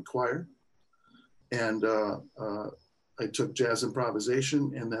they were required. And I took jazz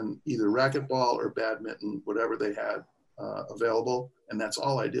improvisation and then either racquetball or badminton, whatever they had available. And that's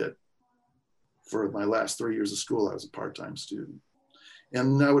all I did. For my last 3 years of school, I was a part-time student.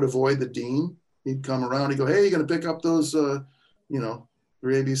 And I would avoid the dean. He'd come around, he'd go, hey, you going to pick up those, your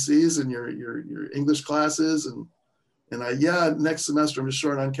ABCs and your English classes? And next semester I'm just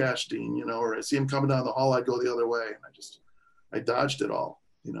short on cash, dean, or I see him coming down the hall, I'd go the other way. And I dodged it all,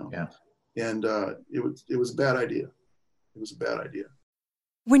 Yeah. And it was a bad idea. It was a bad idea.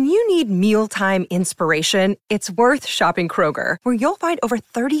 When you need mealtime inspiration, it's worth shopping Kroger, where you'll find over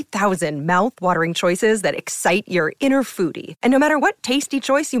 30,000 mouth-watering choices that excite your inner foodie. And no matter what tasty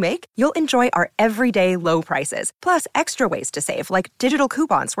choice you make, you'll enjoy our everyday low prices, plus extra ways to save, like digital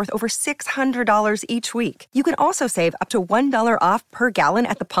coupons worth over $600 each week. You can also save up to $1 off per gallon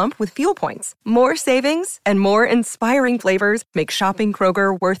at the pump with fuel points. More savings and more inspiring flavors make shopping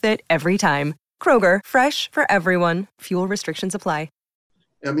Kroger worth it every time. Kroger, fresh for everyone. Fuel restrictions apply.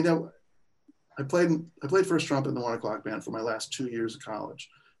 I mean, I played first trumpet in the 1 O'Clock Band for my last 2 years of college.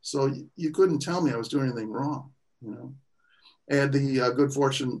 So you couldn't tell me I was doing anything wrong, you know. I had the good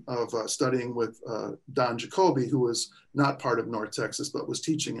fortune of studying with Don Jacoby, who was not part of North Texas, but was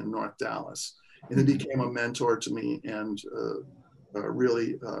teaching in North Dallas. And he became a mentor to me and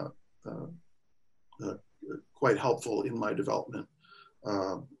really quite helpful in my development.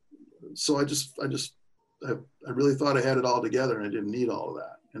 So I really thought I had it all together, and I didn't need all of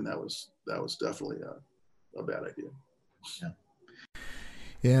that. And that was definitely a bad idea.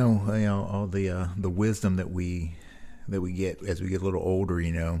 Yeah, all the wisdom that we get as we get a little older,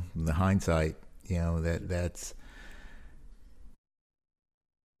 you know, the hindsight, you know, that's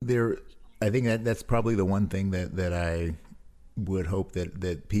there. I think that's probably the one thing that I would hope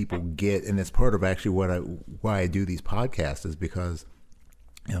that people get, and that's part of actually why I do these podcasts, is because,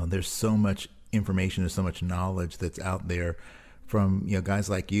 you know, there's so much information, there's so much knowledge that's out there from, you know, guys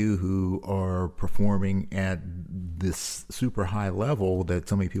like you who are performing at this super high level that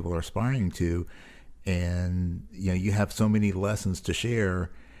so many people are aspiring to. And, you know, you have so many lessons to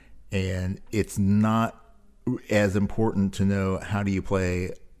share, and it's not as important to know how do you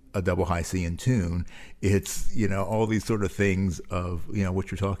play a double high C in tune. It's, you know, all these sort of things of, you know,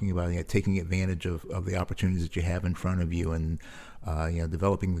 what you're talking about, you know, taking advantage of the opportunities that you have in front of you, and, you know,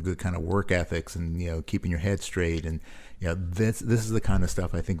 developing the good kind of work ethics, and, you know, keeping your head straight. And, you know, this is the kind of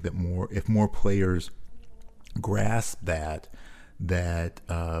stuff I think that if more players grasp that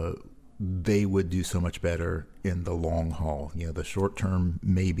they would do so much better in the long haul. You know, the short term,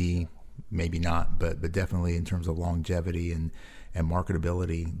 maybe not, but definitely in terms of longevity and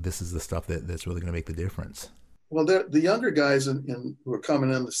marketability, this is the stuff that's really going to make the difference. Well, the younger guys who are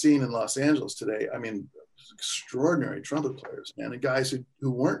coming on the scene in Los Angeles today, I mean, extraordinary trumpet players, man, and guys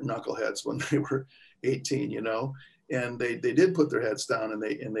who weren't knuckleheads when they were 18, you know, and they did put their heads down, and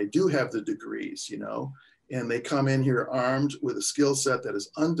they do have the degrees, you know, and they come in here armed with a skill set that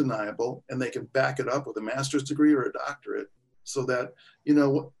is undeniable, and they can back it up with a master's degree or a doctorate, so that, you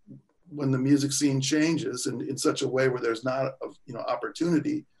know, when the music scene changes in such a way where there's not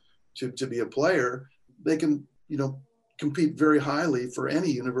opportunity to be a player, they can, you know, compete very highly for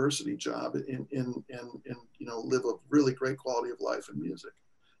any university job and you know, live a really great quality of life in music.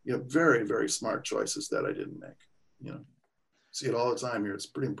 You know, very, very smart choices that I didn't make. You know, see it all the time here. It's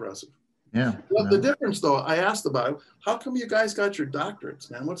pretty impressive. Yeah. Well, the difference, though, I asked about, how come you guys got your doctorates,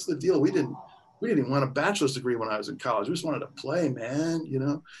 man? What's the deal? We didn't even want a bachelor's degree when I was in college. We just wanted to play, man, you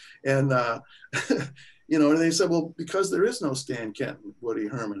know? And, you know, and they said, well, because there is no Stan Kenton, Woody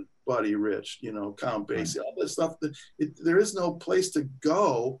Herman, Buddy Rich, you know, Count Basie, all this stuff, there is no place to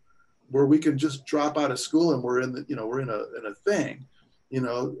go where we can just drop out of school and we're in a thing. You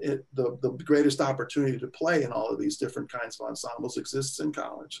know, the greatest opportunity to play in all of these different kinds of ensembles exists in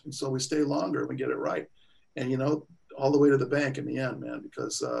college. And so we stay longer and we get it right. And, you know, all the way to the bank in the end, man,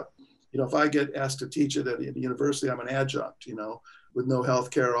 because, you know, if I get asked to teach it at a university, I'm an adjunct, you know, with no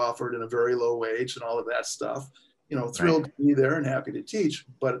health care offered and a very low wage and all of that stuff, you know, thrilled to be there and happy to teach.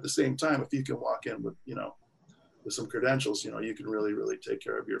 But at the same time, if you can walk in with, you know, with some credentials, you know, you can really, really take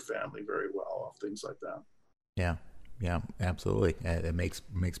care of your family very well off things like that. Yeah. Yeah, absolutely. It makes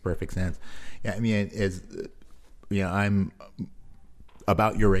perfect sense. Yeah, I mean, as you know, I'm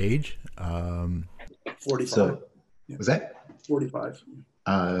about your age. 45. So, was that 45?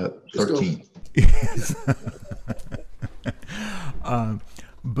 13.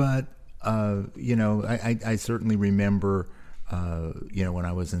 But you know, I certainly remember. You know, when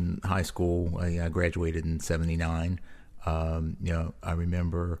I was in high school, I graduated in '79. You know, I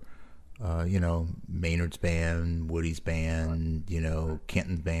remember. You know, Maynard's band, Woody's band, you know,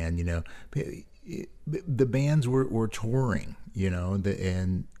 Kenton's band, you know, the bands were touring, you know,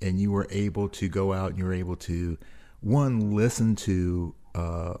 and you were able to go out and you were able to, listen to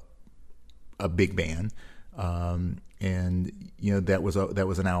a big band, and you know that was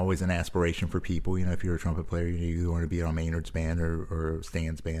always an aspiration for people. You know, if you're a trumpet player, you want to be on Maynard's band or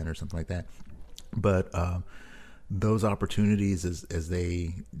Stan's band or something like that, but. Those opportunities, as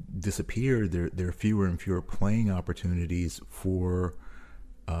they disappear, there are fewer and fewer playing opportunities for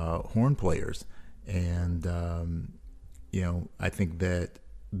horn players, and you know, I think that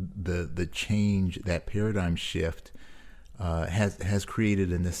the change, that paradigm shift, has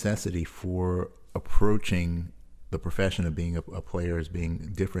created a necessity for approaching the profession of being a player as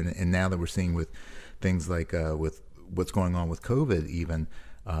being different. And now that we're seeing with things like with what's going on with COVID, even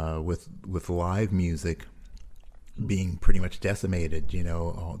with live music being pretty much decimated,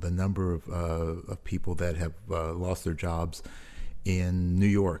 the number of people that have lost their jobs in New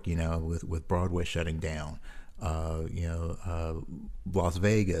York, with Broadway shutting down, Las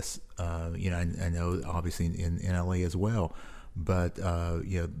Vegas, I know obviously in LA as well, but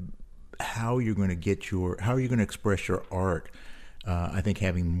how you're going to express your art. I think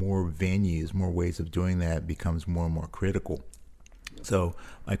having more venues, more ways of doing that becomes more and more critical. So,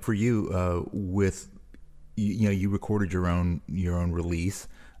 like for you, with you recorded your own release,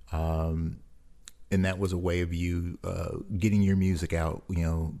 and that was a way of you getting your music out.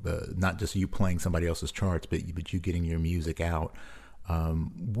 Not just you playing somebody else's charts, but you getting your music out.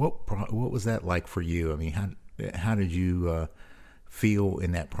 What was that like for you? I mean, how did you feel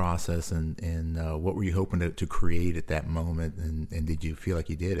in that process, and what were you hoping to create at that moment, and did you feel like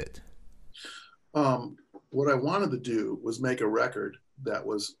you did it? What I wanted to do was make a record that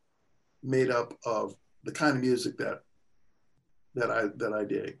was made up of the kind of music that I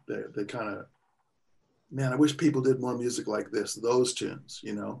dig. The kind of, man, I wish people did more music like this, those tunes,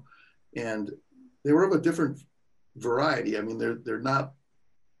 and they were of a different variety. I mean, they're not,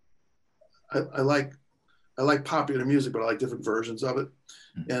 I like popular music, but I like different versions of it.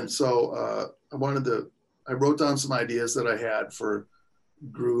 Mm-hmm. And so I wrote down some ideas that I had for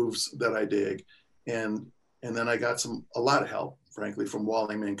grooves that I dig. And then I got a lot of help, frankly, from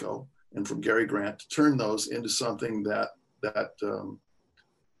Wally Minko and from Gary Grant to turn those into something that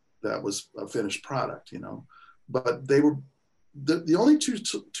was a finished product, But they were the only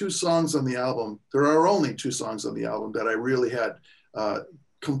two songs on the album. There are only two songs on the album that I really had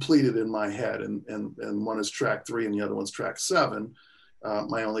completed in my head, and one is track 3 and the other one's track 7,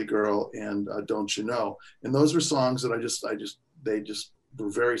 My Only Girl and Don't You Know. And those were songs that they just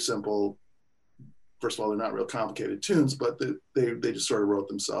were very simple. First of all, they're not real complicated tunes, but they just sort of wrote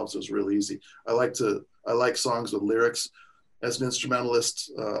themselves. It was really easy. I like songs with lyrics. As an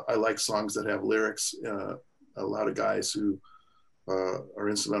instrumentalist, I like songs that have lyrics. A lot of guys who are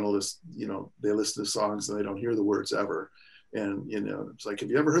instrumentalists, they listen to songs and they don't hear the words ever. And, it's like, have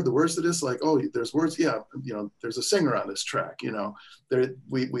you ever heard the words to this? Like, oh, there's words. Yeah. There's a singer on this track,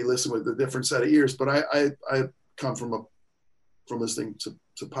 we listen with a different set of ears, but I come from listening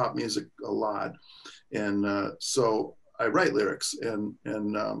to pop music a lot. And so I write lyrics and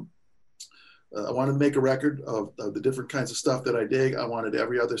I wanted to make a record of the different kinds of stuff that I dig. I wanted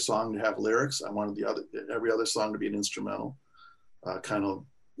every other song to have lyrics. I wanted every other song to be an instrumental, kind of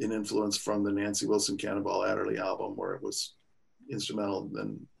an influence from the Nancy Wilson Cannonball Adderley album, where it was instrumental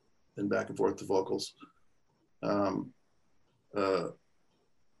and then back and forth to vocals. I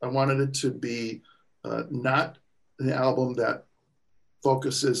wanted it to be not an album that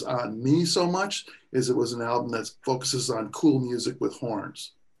focuses on me so much as it was an album that focuses on cool music with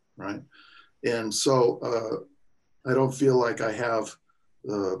horns, right? And so I don't feel like I have,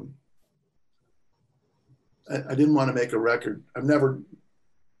 I didn't want to make a record. I've never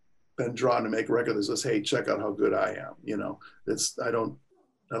been drawn to make a record that says, hey, check out how good I am. I don't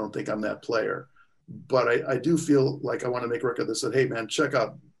think I'm that player, but I do feel like I want to make a record that said, hey man, check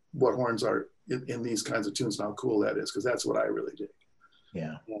out what horns are in these kinds of tunes and how cool that is. Cause that's what I really dig.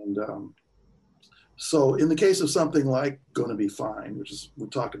 Yeah. And so in the case of something like Gonna Be Fine, which is we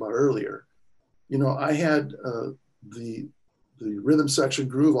talked about earlier, I had the rhythm section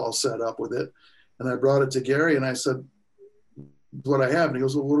groove all set up with it. And I brought it to Gary and I said, what I have. And he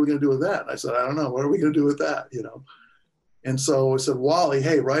goes, well, what are we going to do with that? And I said, I don't know. What are we going to do with that? And so I said, Wally,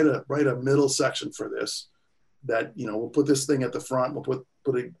 hey, write a middle section for this that, we'll put this thing at the front. We'll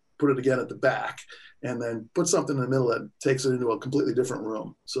put it again at the back, and then put something in the middle that takes it into a completely different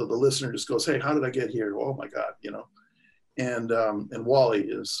room. So the listener just goes, hey, how did I get here? Oh my God, and Wally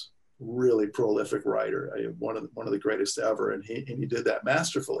is really prolific writer. One of the greatest ever. And he did that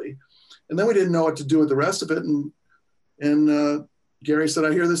masterfully. And then we didn't know what to do with the rest of it. And Gary said,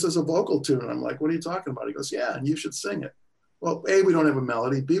 I hear this as a vocal tune. And I'm like, what are you talking about? He goes, yeah, and you should sing it. Well, A, we don't have a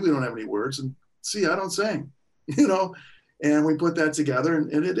melody. B, we don't have any words. And C, I don't sing, And we put that together,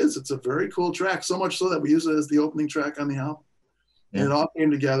 and it's a very cool track. So much so that we use it as the opening track on the album. Yeah. And it all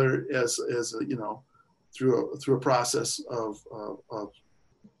came together as through a process of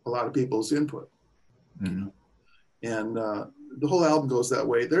a lot of people's input. Mm-hmm. And the whole album goes that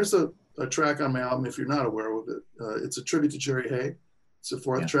way. There's a track on my album, if you're not aware of it, it's a tribute to Jerry Hay. It's the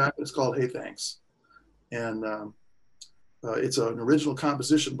 4th track. It's called Hey Thanks. And It's an original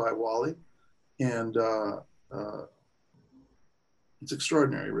composition by Wally, and it's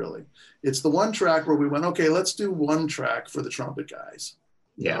extraordinary, really. It's the one track where we went, okay, let's do one track for the trumpet guys.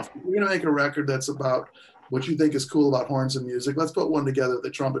 Yeah. If we're going to make a record that's about what you think is cool about horns and music, let's put one together the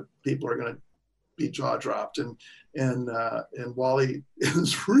trumpet people are going to be jaw dropped. And Wally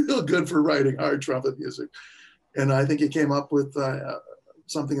is real good for writing hard trumpet music. And I think he came up with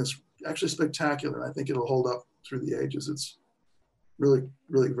something that's actually spectacular. I think it'll hold up through the ages. It's really,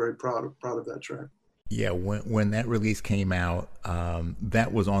 really very proud of that track. Yeah, when that release came out,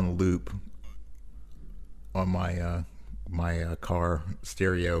 that was on loop on my my car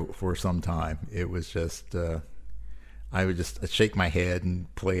stereo for some time. It was just I would just shake my head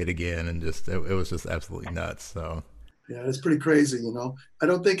and play it again, and just it was just absolutely nuts. So yeah, it's pretty crazy, you know. I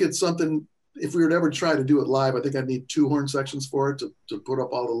don't think it's something. If we were to ever try to do it live, I think I'd need 2 horn sections for it to put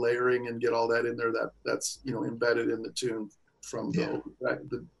up all the layering and get all that in there. That's embedded in the tune from the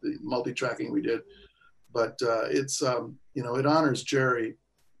multi-tracking we did. But it's it honors Jerry.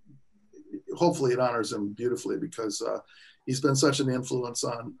 Hopefully, it honors him beautifully, because he's been such an influence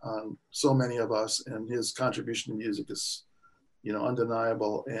on so many of us, and his contribution to music is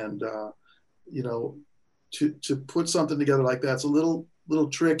undeniable. And to put something together like that's a little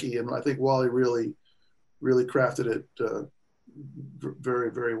tricky, and I think Wally really crafted it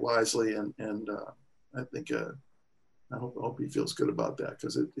very, very wisely, and I think I hope he feels good about that,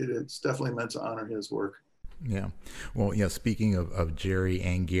 because it's definitely meant to honor his work. Yeah. Well, speaking of Jerry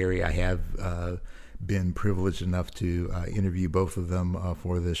and Gary, I have been privileged enough to interview both of them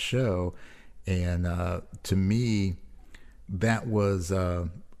for this show. And to me, that was,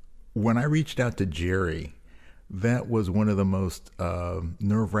 when I reached out to Jerry, that was one of the most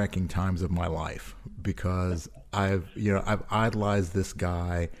nerve-wracking times of my life, because I've idolized this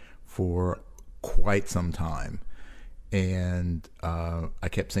guy for quite some time. And I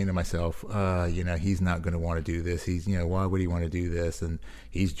kept saying to myself, he's not going to want to do this. He's, why would he want to do this? And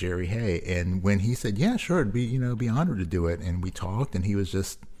he's Jerry Hey. And when he said, yeah, sure, it'd be honored to do it. And we talked, and he was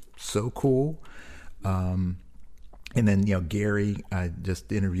just so cool. And then, Gary, I just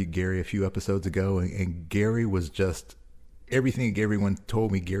interviewed Gary a few episodes ago, and Gary was just everything everyone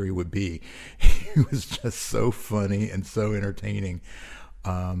told me Gary would be. He was just so funny and so entertaining.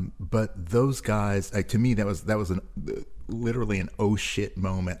 But those guys, to me, that was literally an oh shit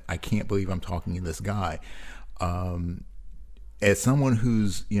moment. I can't believe I'm talking to this guy. As someone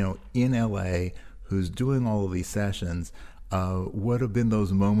who's, in LA, who's doing all of these sessions, what have been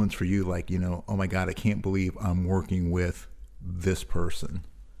those moments for you? Like, oh my God, I can't believe I'm working with this person.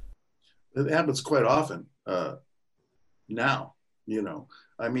 It happens quite often now,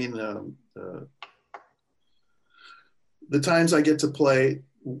 I mean, the times I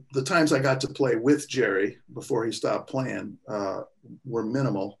got to play with Jerry before he stopped playing were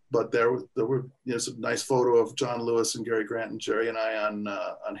minimal, but there were some nice photo of John Lewis and Gary Grant and Jerry and I on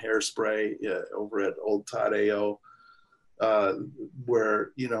Hairspray over at Old Todd AO,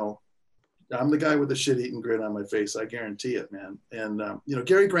 where I'm the guy with the shit-eating grin on my face. I guarantee it, man. And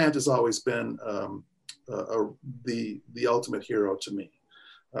Gary Grant has always been the ultimate hero to me.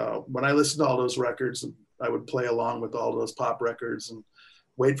 When I listened to all those records, I would play along with all those pop records and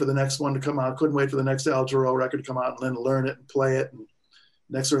wait for the next one to come out. Couldn't wait for the next Al Jarreau record to come out and then learn it and play it. And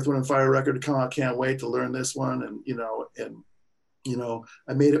next Earth, Wind & Fire record to come out. Can't wait to learn this one. And,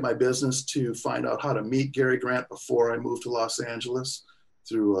 I made it my business to find out how to meet Gary Grant before I moved to Los Angeles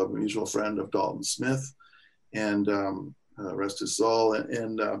through a mutual friend of Dalton Smith, and rest his soul.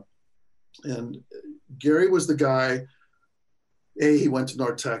 And Gary was the guy. He went to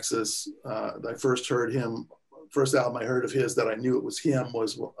North Texas. I first heard him. First album I heard of his that I knew it was him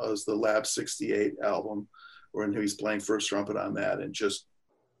was the Lab 68 album, when he was playing first trumpet on that and just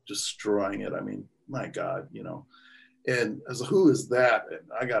destroying it. I mean, my God, And as who is that? And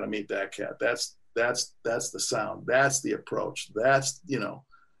I got to meet that cat. That's the sound. That's the approach. That's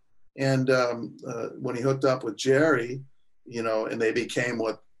And when he hooked up with Jerry, and they became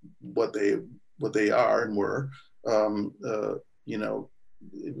what they are and were.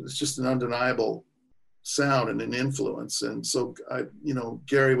 It was just an undeniable sound and an influence. And so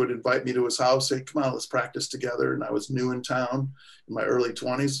Gary would invite me to his house, say, come on, let's practice together. And I was new in town in my early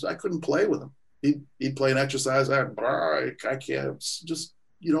 20s. I couldn't play with him. He'd play an exercise. I can't, it's just,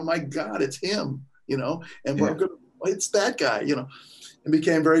 my God, it's him, and yeah. It's that guy, and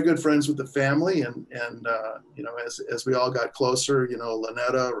became very good friends with the family. And as we all got closer,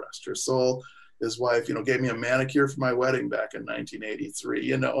 Lynetta, rest her soul, his wife, gave me a manicure for my wedding back in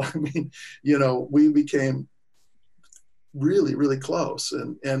 1983. I mean, we became really, really close,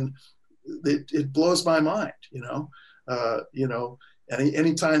 and it blows my mind. You know,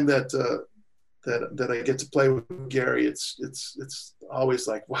 anytime that I get to play with Gary, it's always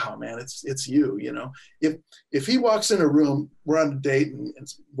like, wow, man, it's you, you know. If he walks in a room, we're on a date and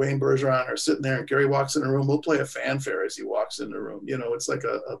Wayne Bergeron are sitting there and Gary walks in a room, we'll play a fanfare as he walks in the room. You know, it's like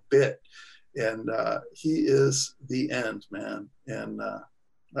a bit. And he is the end, man. And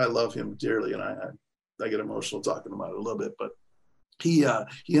I love him dearly, and I get emotional talking about it a little bit, but he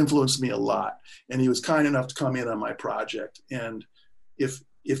influenced me a lot, and he was kind enough to come in on my project. And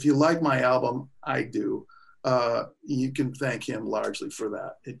if you like my album, I do, you can thank him largely for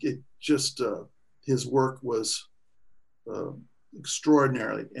that. It just, his work was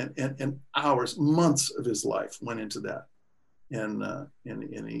extraordinarily, and hours, months of his life went into that. And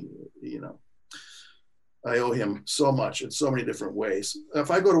he, you know, I owe him so much in so many different ways.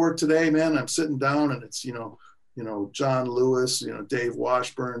 If I go to work today, man, I'm sitting down and it's, you know, John Lewis, you know, Dave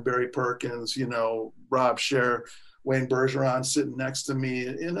Washburn, Barry Perkins, you know, Rob Scher, Wayne Bergeron sitting next to me,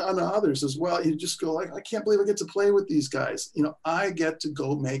 and others as well. You just go like, I can't believe I get to play with these guys. You know, I get to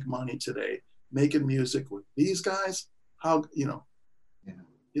go make money today, making music with these guys. How, you know,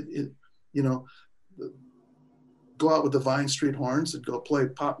 you know, go out with the Vine Street Horns and go play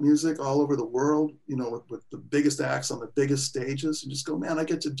pop music all over the world, you know, with the biggest acts on the biggest stages, and just go, man, I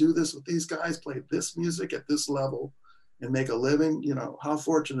get to do this with these guys, play this music at this level and make a living. You know, how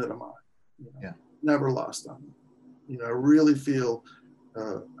fortunate am I? You know, Yeah. Never lost on me. You know, I really feel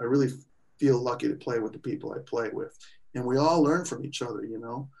lucky to play with the people I play with, and we all learn from each other. You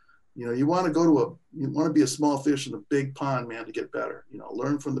know, you want to be a small fish in a big pond, man, to get better. You know,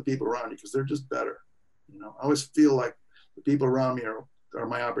 learn from the people around you because they're just better. You know, I always feel like the people around me are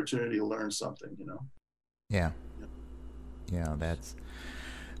my opportunity to learn something, you know? Yeah.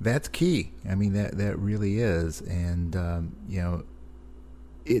 That's key. I mean, that really is. And, you know,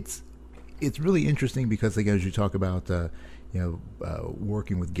 it's really interesting because, like, as you talk about, you know,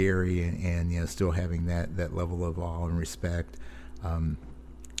 working with Gary and, you know, still having that level of awe and respect.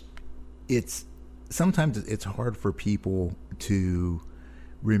 Sometimes it's hard for people to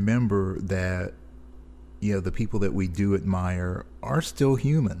remember that, you know, the people that we do admire are still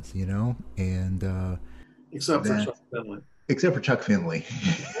humans, you know, and except for Chuck Finley. Except for Chuck Finley.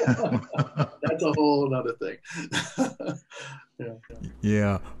 That's a whole other thing.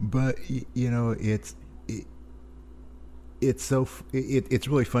 Yeah, but you know, it's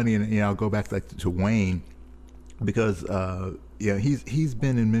really funny, and, you know, I'll go back to Wayne because yeah, he's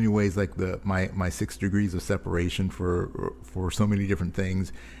been in many ways like my 6 degrees of separation for so many different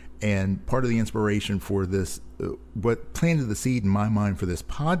things. And part of the inspiration for this, what planted the seed in my mind for this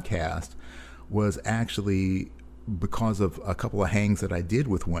podcast, was actually because of a couple of hangs that I did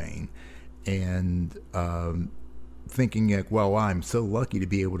with Wayne, and thinking like, well, I'm so lucky to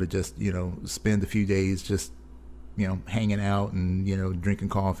be able to just, you know, spend a few days just, you know, hanging out and, you know, drinking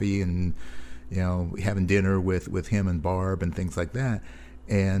coffee and, you know, having dinner with him and Barb and things like that.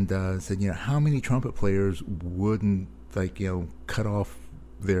 And said, you know, how many trumpet players wouldn't, like, you know, cut off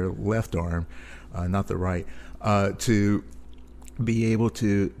their left arm, not the right, to be able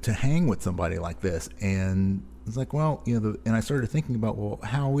to hang with somebody like this. And it's like, well, you know, and I started thinking about, well,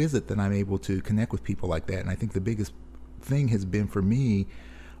 how is it that I'm able to connect with people like that? And I think the biggest thing has been for me,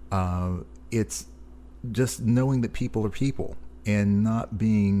 it's just knowing that people are people, and not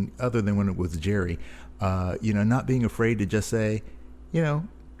being, other than when it was Jerry, you know, not being afraid to just say, you know,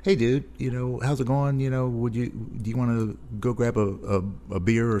 hey dude, you know, how's it going? You know, do you want to go grab a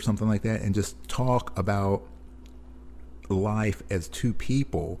beer or something like that, and just talk about life as two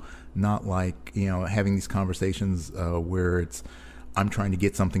people, not like, you know, having these conversations where it's, I'm trying to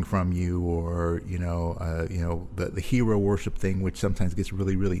get something from you, or, you know, the hero worship thing, which sometimes gets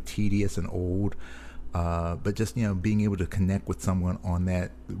really, really tedious and old. But just, you know, being able to connect with someone on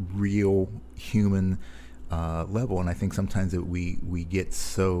that real human level. And I think sometimes that we get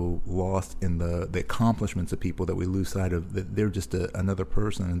so lost in the accomplishments of people that we lose sight of that they're just another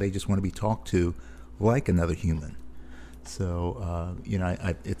person, and they just want to be talked to like another human. So, you know,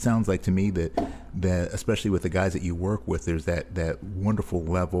 it sounds like to me that especially with the guys that you work with, there's that wonderful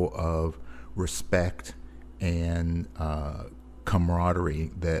level of respect and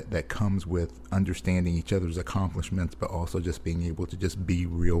camaraderie that comes with understanding each other's accomplishments, but also just being able to just be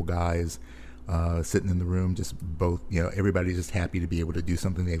real guys sitting in the room, just both, you know, everybody's just happy to be able to do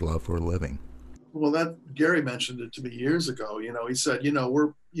something they love for a living. Well, that Gary mentioned it to me years ago. You know, he said, you know,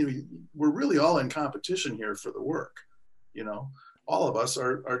 we're really all in competition here for the work. You know, all of us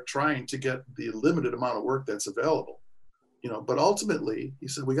are trying to get the limited amount of work that's available, you know, but ultimately he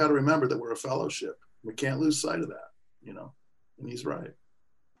said, we got to remember that we're a fellowship. We can't lose sight of that, you know, and he's right.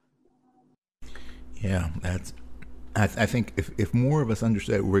 Yeah, I think if more of us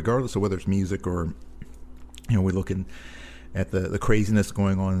understand, regardless of whether it's music or, we're looking at the craziness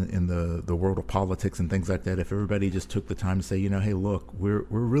going on in the world of politics and things like that, if everybody just took the time to say, hey, look, we're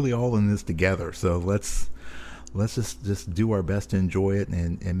really all in this together, so let's just do our best to enjoy it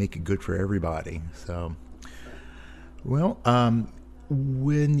and make it good for everybody. So, well,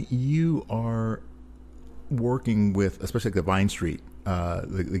 when you are working with, especially like the Vine Street,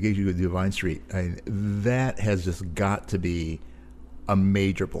 the gigs you do Vine Street, that has just got to be a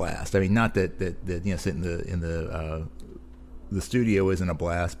major blast. I mean, not that sitting in the studio isn't a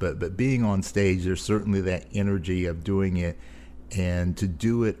blast, but being on stage, there's certainly that energy of doing it, and to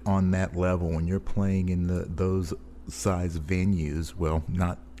do it on that level when you're playing in those size venues. Well,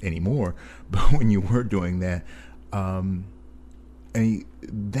 not anymore, but when you were doing that,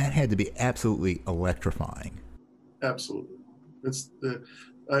 that had to be absolutely electrifying. Absolutely. It's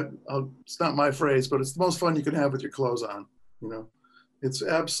not my phrase, but it's the most fun you can have with your clothes on. It's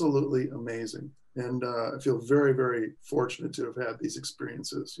absolutely amazing. And I feel very, very fortunate to have had these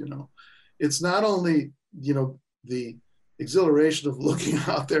experiences. It's not only, the exhilaration of looking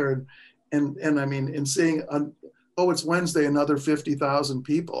out there and I mean, and seeing, it's Wednesday, another 50,000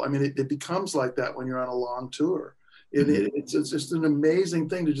 people. I mean, it becomes like that when you're on a long tour. It's just an amazing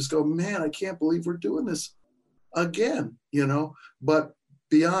thing to just go, man, I can't believe we're doing this again, but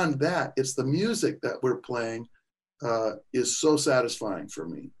beyond that, it's the music that we're playing is so satisfying for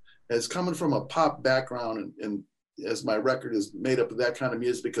me. As coming from a pop background and as my record is made up of that kind of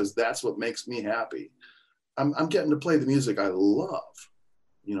music, because that's what makes me happy. I'm getting to play the music I love,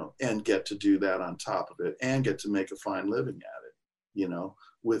 and get to do that on top of it and get to make a fine living at it,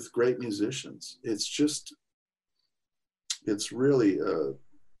 with great musicians. It's really,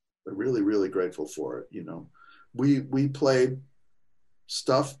 really, really grateful for it. We played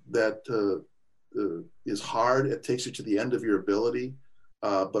stuff that is hard. It takes you to the end of your ability.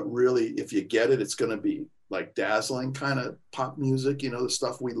 But really, if you get it, it's going to be like dazzling kind of pop music, the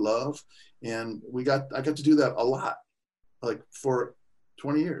stuff we love. And I got to do that a lot, like for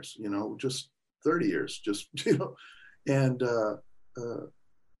 20 years, just 30 years, just, and,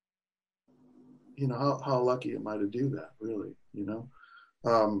 how lucky am I to do that, really,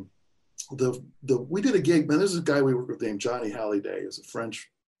 we did a gig, man, this is a guy we worked with named Johnny Hallyday. He's a French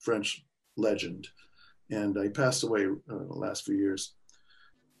legend. And he passed away the last few years.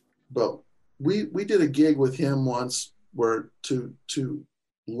 But we did a gig with him once where to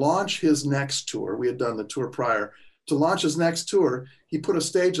launch his next tour, we had done the tour prior, to launch his next tour, he put a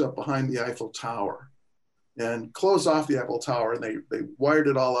stage up behind the Eiffel Tower and closed off the Eiffel Tower, and they wired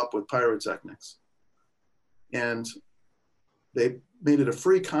it all up with pyrotechnics. And they made it a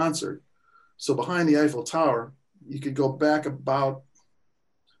free concert. So behind the Eiffel Tower, you could go back about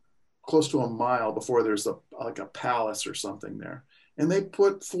close to a mile before there's a palace or something there. And they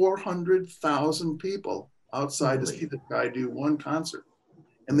put 400,000 people outside to see the guy do one concert.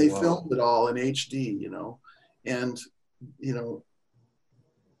 And they filmed it all in HD, and,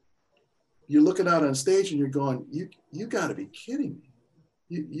 you're looking out on stage and you're going, you gotta be kidding me.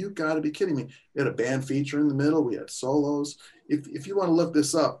 You gotta be kidding me. We had a band feature in the middle. We had solos. If you want to look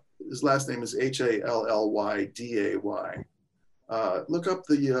this up, his last name is Halllyday. Look up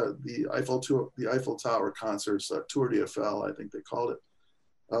the Eiffel Tower concerts, Tour d'Eiffel, I think they called it.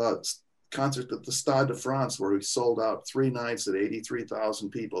 Concert at the Stade de France, where we sold out 3 nights at 83,000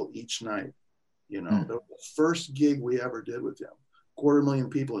 people each night. That was the first gig we ever did with him. 250,000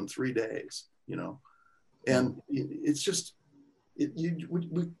 people in 3 days. And it's just,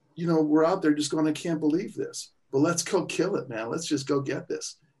 we're out there just going, I can't believe this. But let's go kill it, man. Let's just go get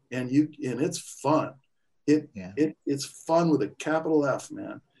this. And it's fun. It's fun with a capital F,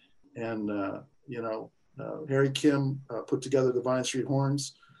 man. And Harry Kim put together the Vine Street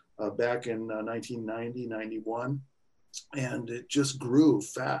Horns back in 1990, 91, and it just grew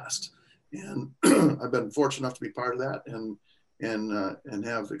fast. And I've been fortunate enough to be part of that and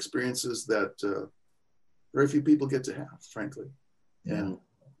have experiences that very few people get to have, frankly. Yeah. And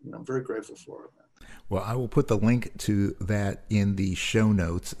I'm very grateful for it, man. Well, I will put the link to that in the show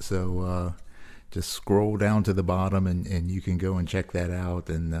notes. So just scroll down to the bottom and you can go and check that out.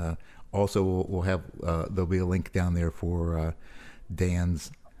 And also we'll have, there'll be a link down there for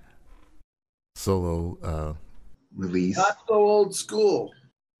Dan's solo release. Not so old school.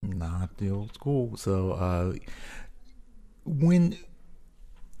 Not the old school. So when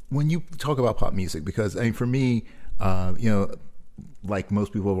you talk about pop music, because I mean, for me, like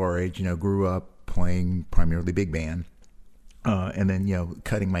most people of our age, grew up playing primarily big band, and then,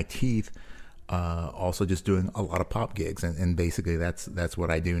 cutting my teeth Also just doing a lot of pop gigs, and basically that's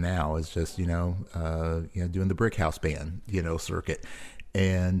what I do now, is just doing the Brick House Band circuit,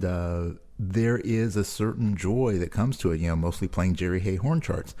 and there is a certain joy that comes to it, mostly playing Jerry Hay horn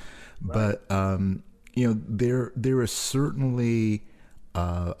charts, right. But there is certainly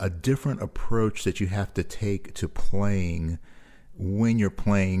a different approach that you have to take to playing when you're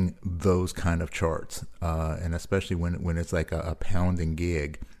playing those kind of charts, and especially when it's like a pounding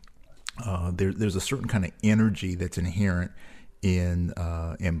gig. There's a certain kind of energy that's inherent in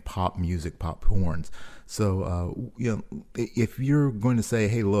pop music, pop horns. So if you're going to say,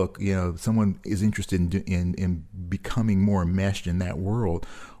 hey, look, someone is interested in becoming more enmeshed in that world,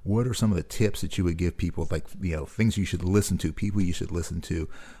 what are some of the tips that you would give people, like things you should listen to, people you should listen to,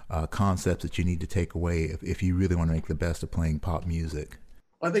 concepts that you need to take away if you really want to make the best of playing pop music?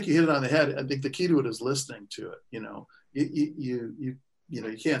 I think you hit it on the head. I think the key to it is listening to it.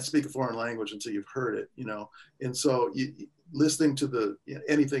 You can't speak a foreign language until you've heard it, and so listening to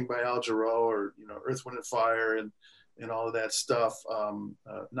anything by Al Jarreau or Earth, Wind and Fire and all of that stuff,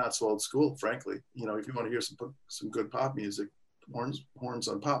 not so old school, frankly. If you want to hear some good pop music, horns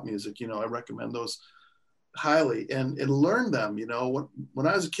on pop music, I recommend those highly, and learn them. When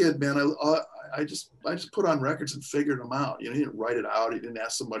I was a kid, man, I just put on records and figured them out. You didn't write it out. You didn't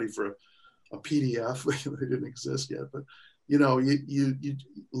ask somebody for a PDF. They didn't exist yet, but you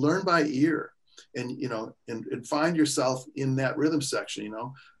learn by ear, and find yourself in that rhythm section.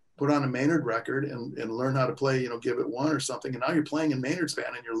 Put on a Maynard record and learn how to play. Give it one or something, and now you're playing in Maynard's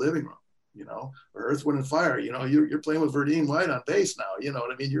band in your living room. Or Earth, Wind and Fire. You're playing with Verdine White on bass now. You know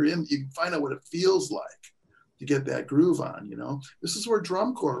what I mean? You can find out what it feels like to get that groove on. This is where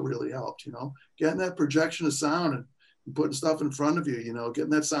drum corps really helped. Getting that projection of sound and putting stuff in front of you.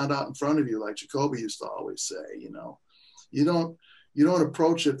 Getting that sound out in front of you, like Jacoby used to always say. You don't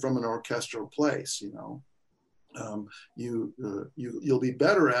approach it from an orchestral place. You'll be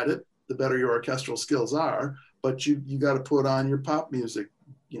better at it the better your orchestral skills are, but you got to put on your pop music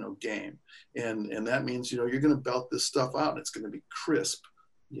game, and that means you're going to belt this stuff out, and it's going to be crisp,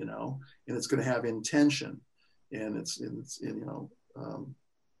 and it's going to have intention, and it's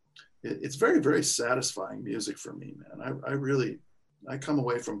very, very satisfying music for me, man. I come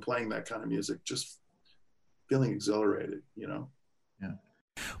away from playing that kind of music just feeling exhilarated. Yeah.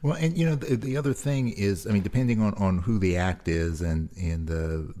 Well, and the other thing is, depending on who the act is and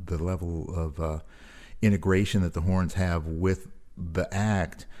the level of integration that the horns have with the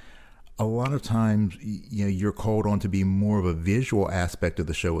act, a lot of times you're called on to be more of a visual aspect of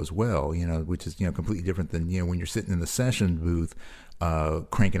the show as well, which is completely different than when you're sitting in the session booth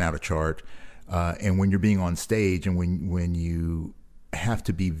cranking out a chart, and when you're being on stage, and when you have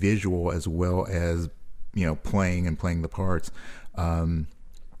to be visual as well as playing the parts.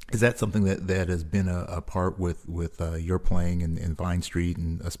 Is that something that has been a part with your playing in Vine Street,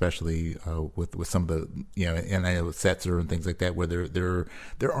 and especially with some of the and I know Setzer and things like that, where there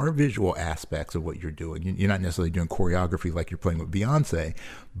are visual aspects of what you're doing. You're not necessarily doing choreography like you're playing with Beyonce,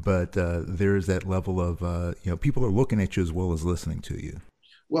 but there's that level of people are looking at you as well as listening to you.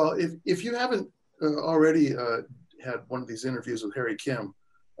 Well, if you haven't already had one of these interviews with Harry Kim,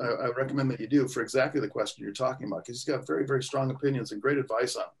 I recommend that you do, for exactly the question you're talking about, because he's got very, very strong opinions and great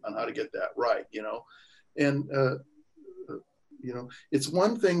advice on how to get that right, and it's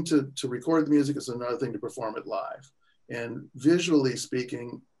one thing to record the music, it's another thing to perform it live, and visually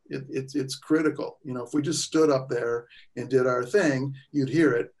speaking, it's critical. If we just stood up there and did our thing, you'd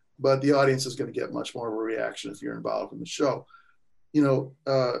hear it, but the audience is going to get much more of a reaction if you're involved in the show. In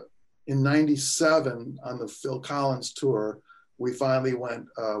 '97 on the Phil Collins tour, we finally went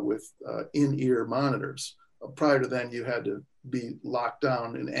with in-ear monitors. Prior to then, you had to be locked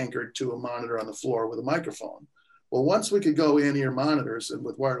down and anchored to a monitor on the floor with a microphone. Well, once we could go in-ear monitors and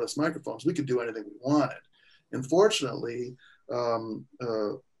with wireless microphones, we could do anything we wanted. And fortunately,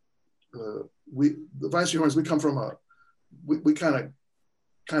 the Vine Street Horns, we come from we kind of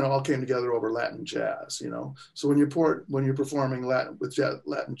all came together over Latin jazz, So when you're performing Latin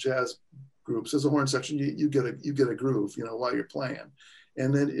jazz groups as a horn section, you get a groove, while you're playing,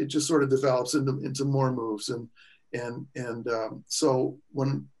 and then it just sort of develops into more moves, and so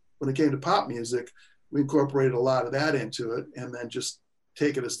when it came to pop music, we incorporated a lot of that into it, and then just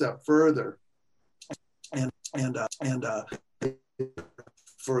take it a step further, and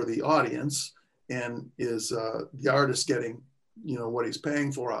for the audience, and is the artist getting what he's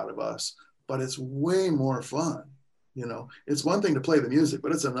paying for out of us, but it's way more fun. It's one thing to play the music,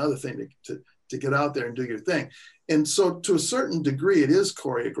 but it's another thing to get out there and do your thing. And so to a certain degree, it is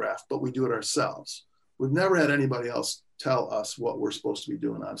choreographed, but we do it ourselves. We've never had anybody else tell us what we're supposed to be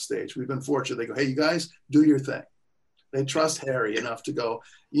doing on stage. We've been fortunate. They go, hey, you guys, do your thing. They trust Harry enough to go,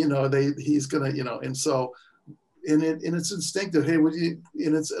 he's gonna, and so, and it's instinctive. Hey,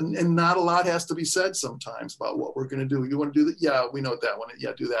 and not a lot has to be said sometimes about what we're gonna do. You want to do that? Yeah, we know that one.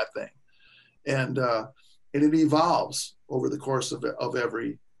 Yeah, do that thing. And it evolves over the course of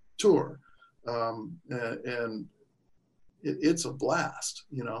every tour. And it's a blast,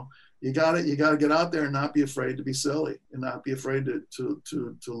 You gotta get out there and not be afraid to be silly and not be afraid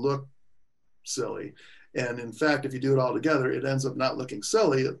to look silly. And in fact, if you do it all together, it ends up not looking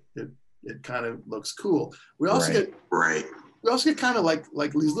silly. It kind of looks cool. We also get kind of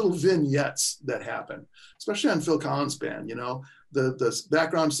like these little vignettes that happen, especially on Phil Collins' band. The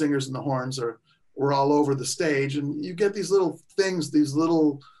background singers and the horns were all over the stage, and you get these little things, these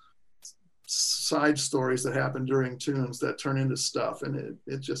little side stories that happen during tunes that turn into stuff, and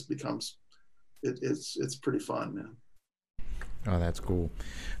it just becomes it's pretty fun, man. Oh, that's cool.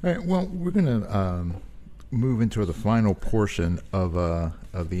 All right, well, we're gonna move into the final portion of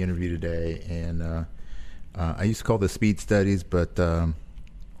the interview today, and I used to call this Speed Studies, but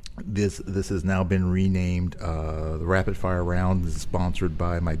this has now been renamed the Rapid Fire Round. This is sponsored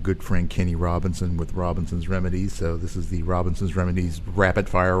by my good friend Kenny Robinson with Robinson's Remedies. So this is the Robinson's Remedies Rapid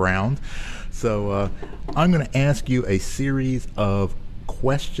Fire Round. So I'm going to ask you a series of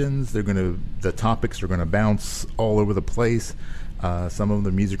questions. The topics are going to bounce all over the place. Some of them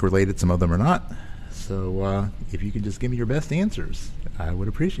are music related, some of them are not. So if you could just give me your best answers, I would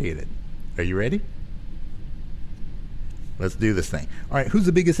appreciate it. Are you ready? Let's do this thing. All right, who's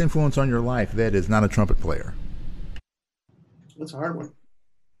the biggest influence on your life that is not a trumpet player? That's a hard one.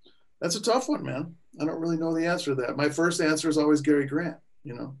 That's a tough one, man. I don't really know the answer to that. My first answer is always Gary Grant,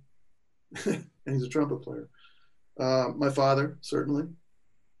 and he's a trumpet player. My father, certainly,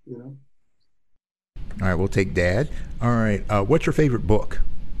 All right, we'll take Dad. All right, what's your favorite book?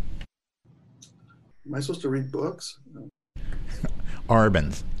 Am I supposed to read books?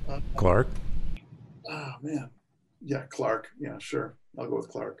 Arbenz. Clark. Oh, man. Yeah, Clark. Yeah, sure. I'll go with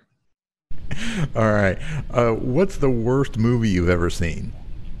Clark. All right. What's the worst movie you've ever seen?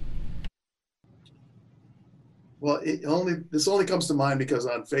 Well, this only comes to mind because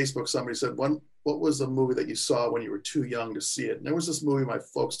on Facebook somebody said, what was the movie that you saw when you were too young to see it? And there was this movie my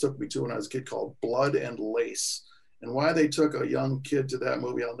folks took me to when I was a kid called Blood and Lace. And why they took a young kid to that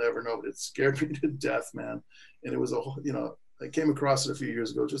movie, I'll never know, but it scared me to death, man. And it was I came across it a few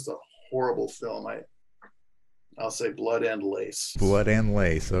years ago, just a horrible film. I'll say Blood and Lace. Blood and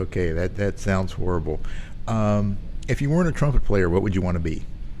Lace. Okay, that sounds horrible. If you weren't a trumpet player, what would you want to be?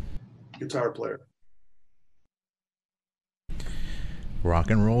 Guitar player.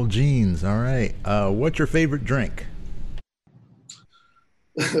 Rock and roll jeans. All right. What's your favorite drink?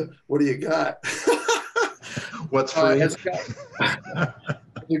 What do you got? What's free?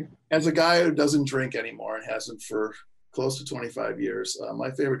 As a guy who doesn't drink anymore and hasn't for close to 25 years,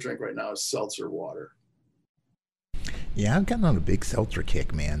 my favorite drink right now is seltzer water. Yeah, I've gotten on a big seltzer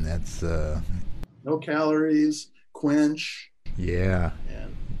kick, man. That's no calories, quench. Yeah.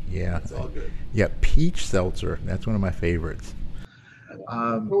 Yeah. It's all good. Yeah, peach seltzer. That's one of my favorites.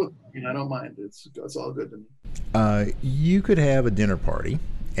 I don't mind. It's all good to me. You could have a dinner party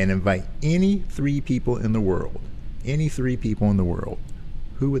and invite any three people in the world.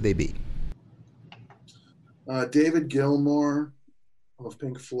 Who would they be? David Gilmour of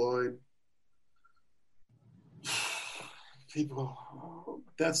Pink Floyd. People,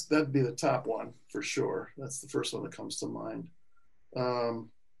 that'd be the top one for sure. That's the first one that comes to mind.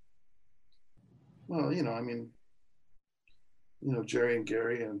 Jerry and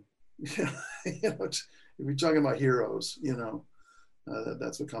Gary, and if you're talking about heroes,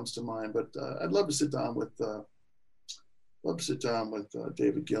 that's what comes to mind. But I'd love to sit down with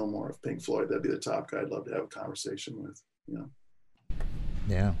David Gilmour of Pink Floyd. That'd be the top guy I'd love to have a conversation with.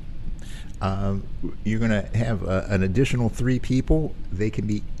 Yeah. You're going to have an additional three people. They can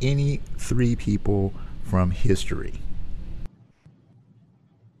be any three people from history.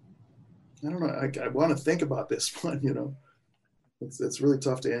 I don't know. I want to think about this one, It's really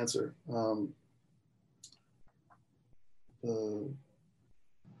tough to answer. I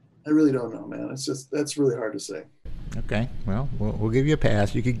really don't know, man. That's really hard to say. Okay. Well, we'll give you a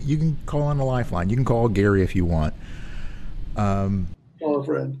pass. You can call on the lifeline. You can call Gary if you want. Call a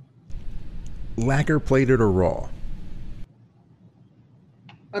friend. Lacquer plated or raw?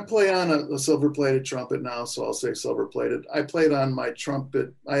 I play on a silver plated trumpet now, so I'll say silver plated. I played on my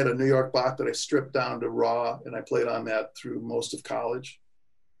trumpet. I had a New York Bach that I stripped down to raw, and I played on that through most of college,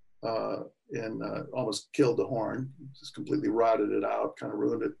 and almost killed the horn. Just completely rotted it out, kind of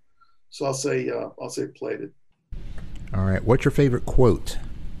ruined it. So I'll say plated. All right. What's your favorite quote?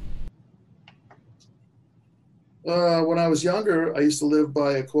 When I was younger, I used to live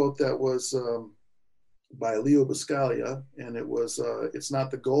by a quote that was by Leo Buscaglia, and it was, "It's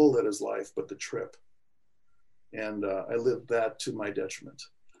not the goal that is life, but the trip." And I lived that to my detriment.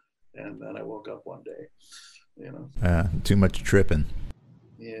 And then I woke up one day, Too much tripping.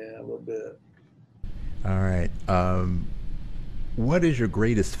 Yeah, a little bit. All right. What is your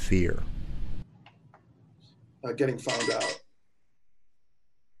greatest fear? Getting found out.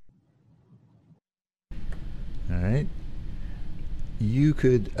 All right. You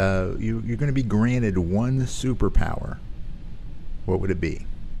could, you're going to be granted one superpower. What would it be?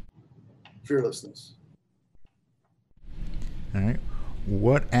 Fearlessness. All right.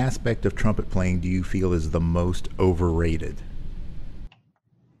 What aspect of trumpet playing do you feel is the most overrated?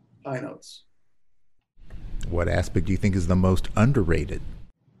 High notes. What aspect do you think is the most underrated?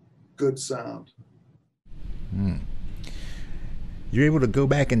 Good sound. You're able to go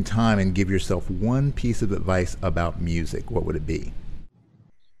back in time and give yourself one piece of advice about music. What would it be?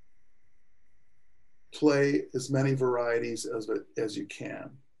 Play as many varieties as you can.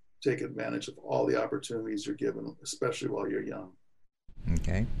 Take advantage of all the opportunities you're given, especially while you're young.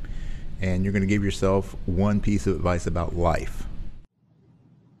 Okay. And you're going to give yourself one piece of advice about life.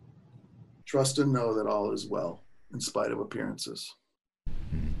 Trust and know that all is well, in spite of appearances.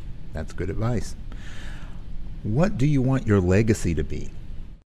 That's good advice. What do you want your legacy to be?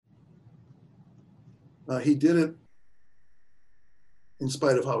 He did it in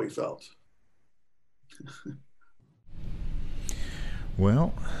spite of how he felt.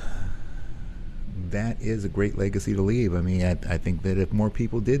 Well, that is a great legacy to leave. I mean, I think that if more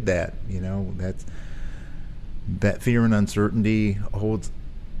people did that, that fear and uncertainty holds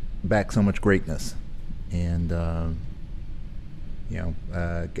back so much greatness. And I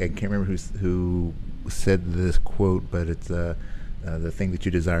can't remember who said this quote, but it's the thing that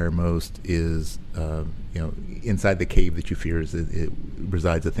you desire most is inside the cave that you fear it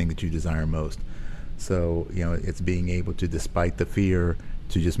resides the thing that you desire most. So it's being able to, despite the fear,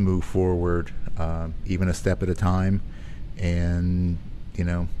 to just move forward, even a step at a time, and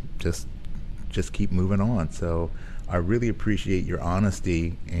just keep moving on. So I really appreciate your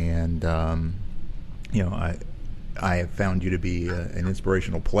honesty, and I have found you to be an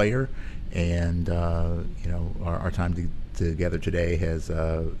inspirational player, and our time together today has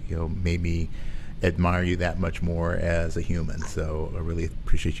made me admire you that much more as a human. So I really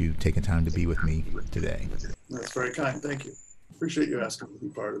appreciate you taking time to be with me today. That's very kind. Thank you. Appreciate you asking me to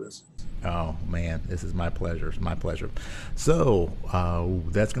be part of this. Oh man, this is my pleasure. It's my pleasure. So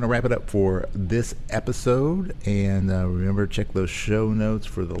that's going to wrap it up for this episode. And remember, check those show notes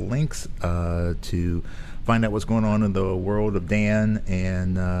for the links to find out what's going on in the world of Dan,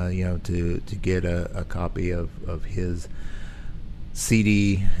 and to get a copy of his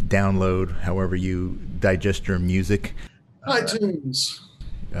CD download, however you digest your music. iTunes.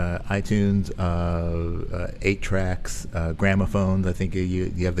 8 tracks, gramophones. I think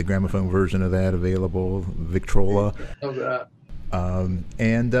you have the gramophone version of that available, Victrola. Love that.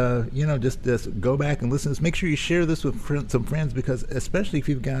 Just go back and listen. Make sure you share this with some friends, because especially if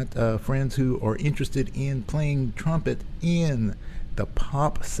you've got friends who are interested in playing trumpet in the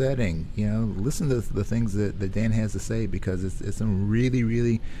pop setting, listen to the things that Dan has to say, because it's some really,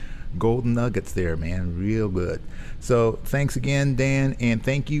 really golden nuggets there, man. Real good. So thanks again, Dan, and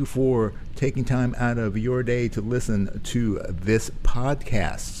thank you for taking time out of your day to listen to this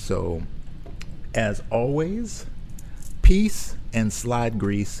podcast. So as always, peace and slide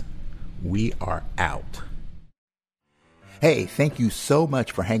grease. We are out. Hey, thank you so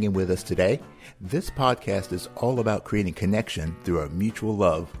much for hanging with us today. This podcast is all about creating connection through our mutual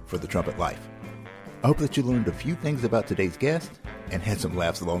love for the trumpet life. I hope that you learned a few things about today's guest and had some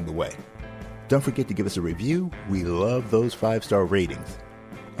laughs along the way. Don't forget to give us a review. We love those 5-star ratings.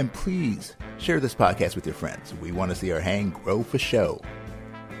 And please share this podcast with your friends. We want to see our hang grow for show.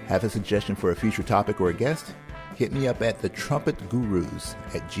 Have a suggestion for a future topic or a guest? Hit me up at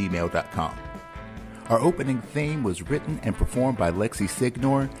thetrumpetgurus@gmail.com. Our opening theme was written and performed by Lexi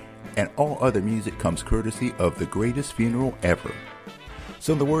Signor, and all other music comes courtesy of The Greatest Funeral Ever.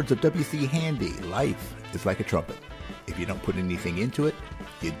 So in the words of W.C. Handy, life is like a trumpet. If you don't put anything into it,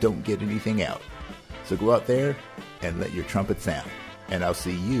 you don't get anything out. So go out there and let your trumpet sound. And I'll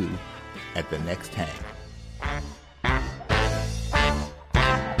see you at the next hang.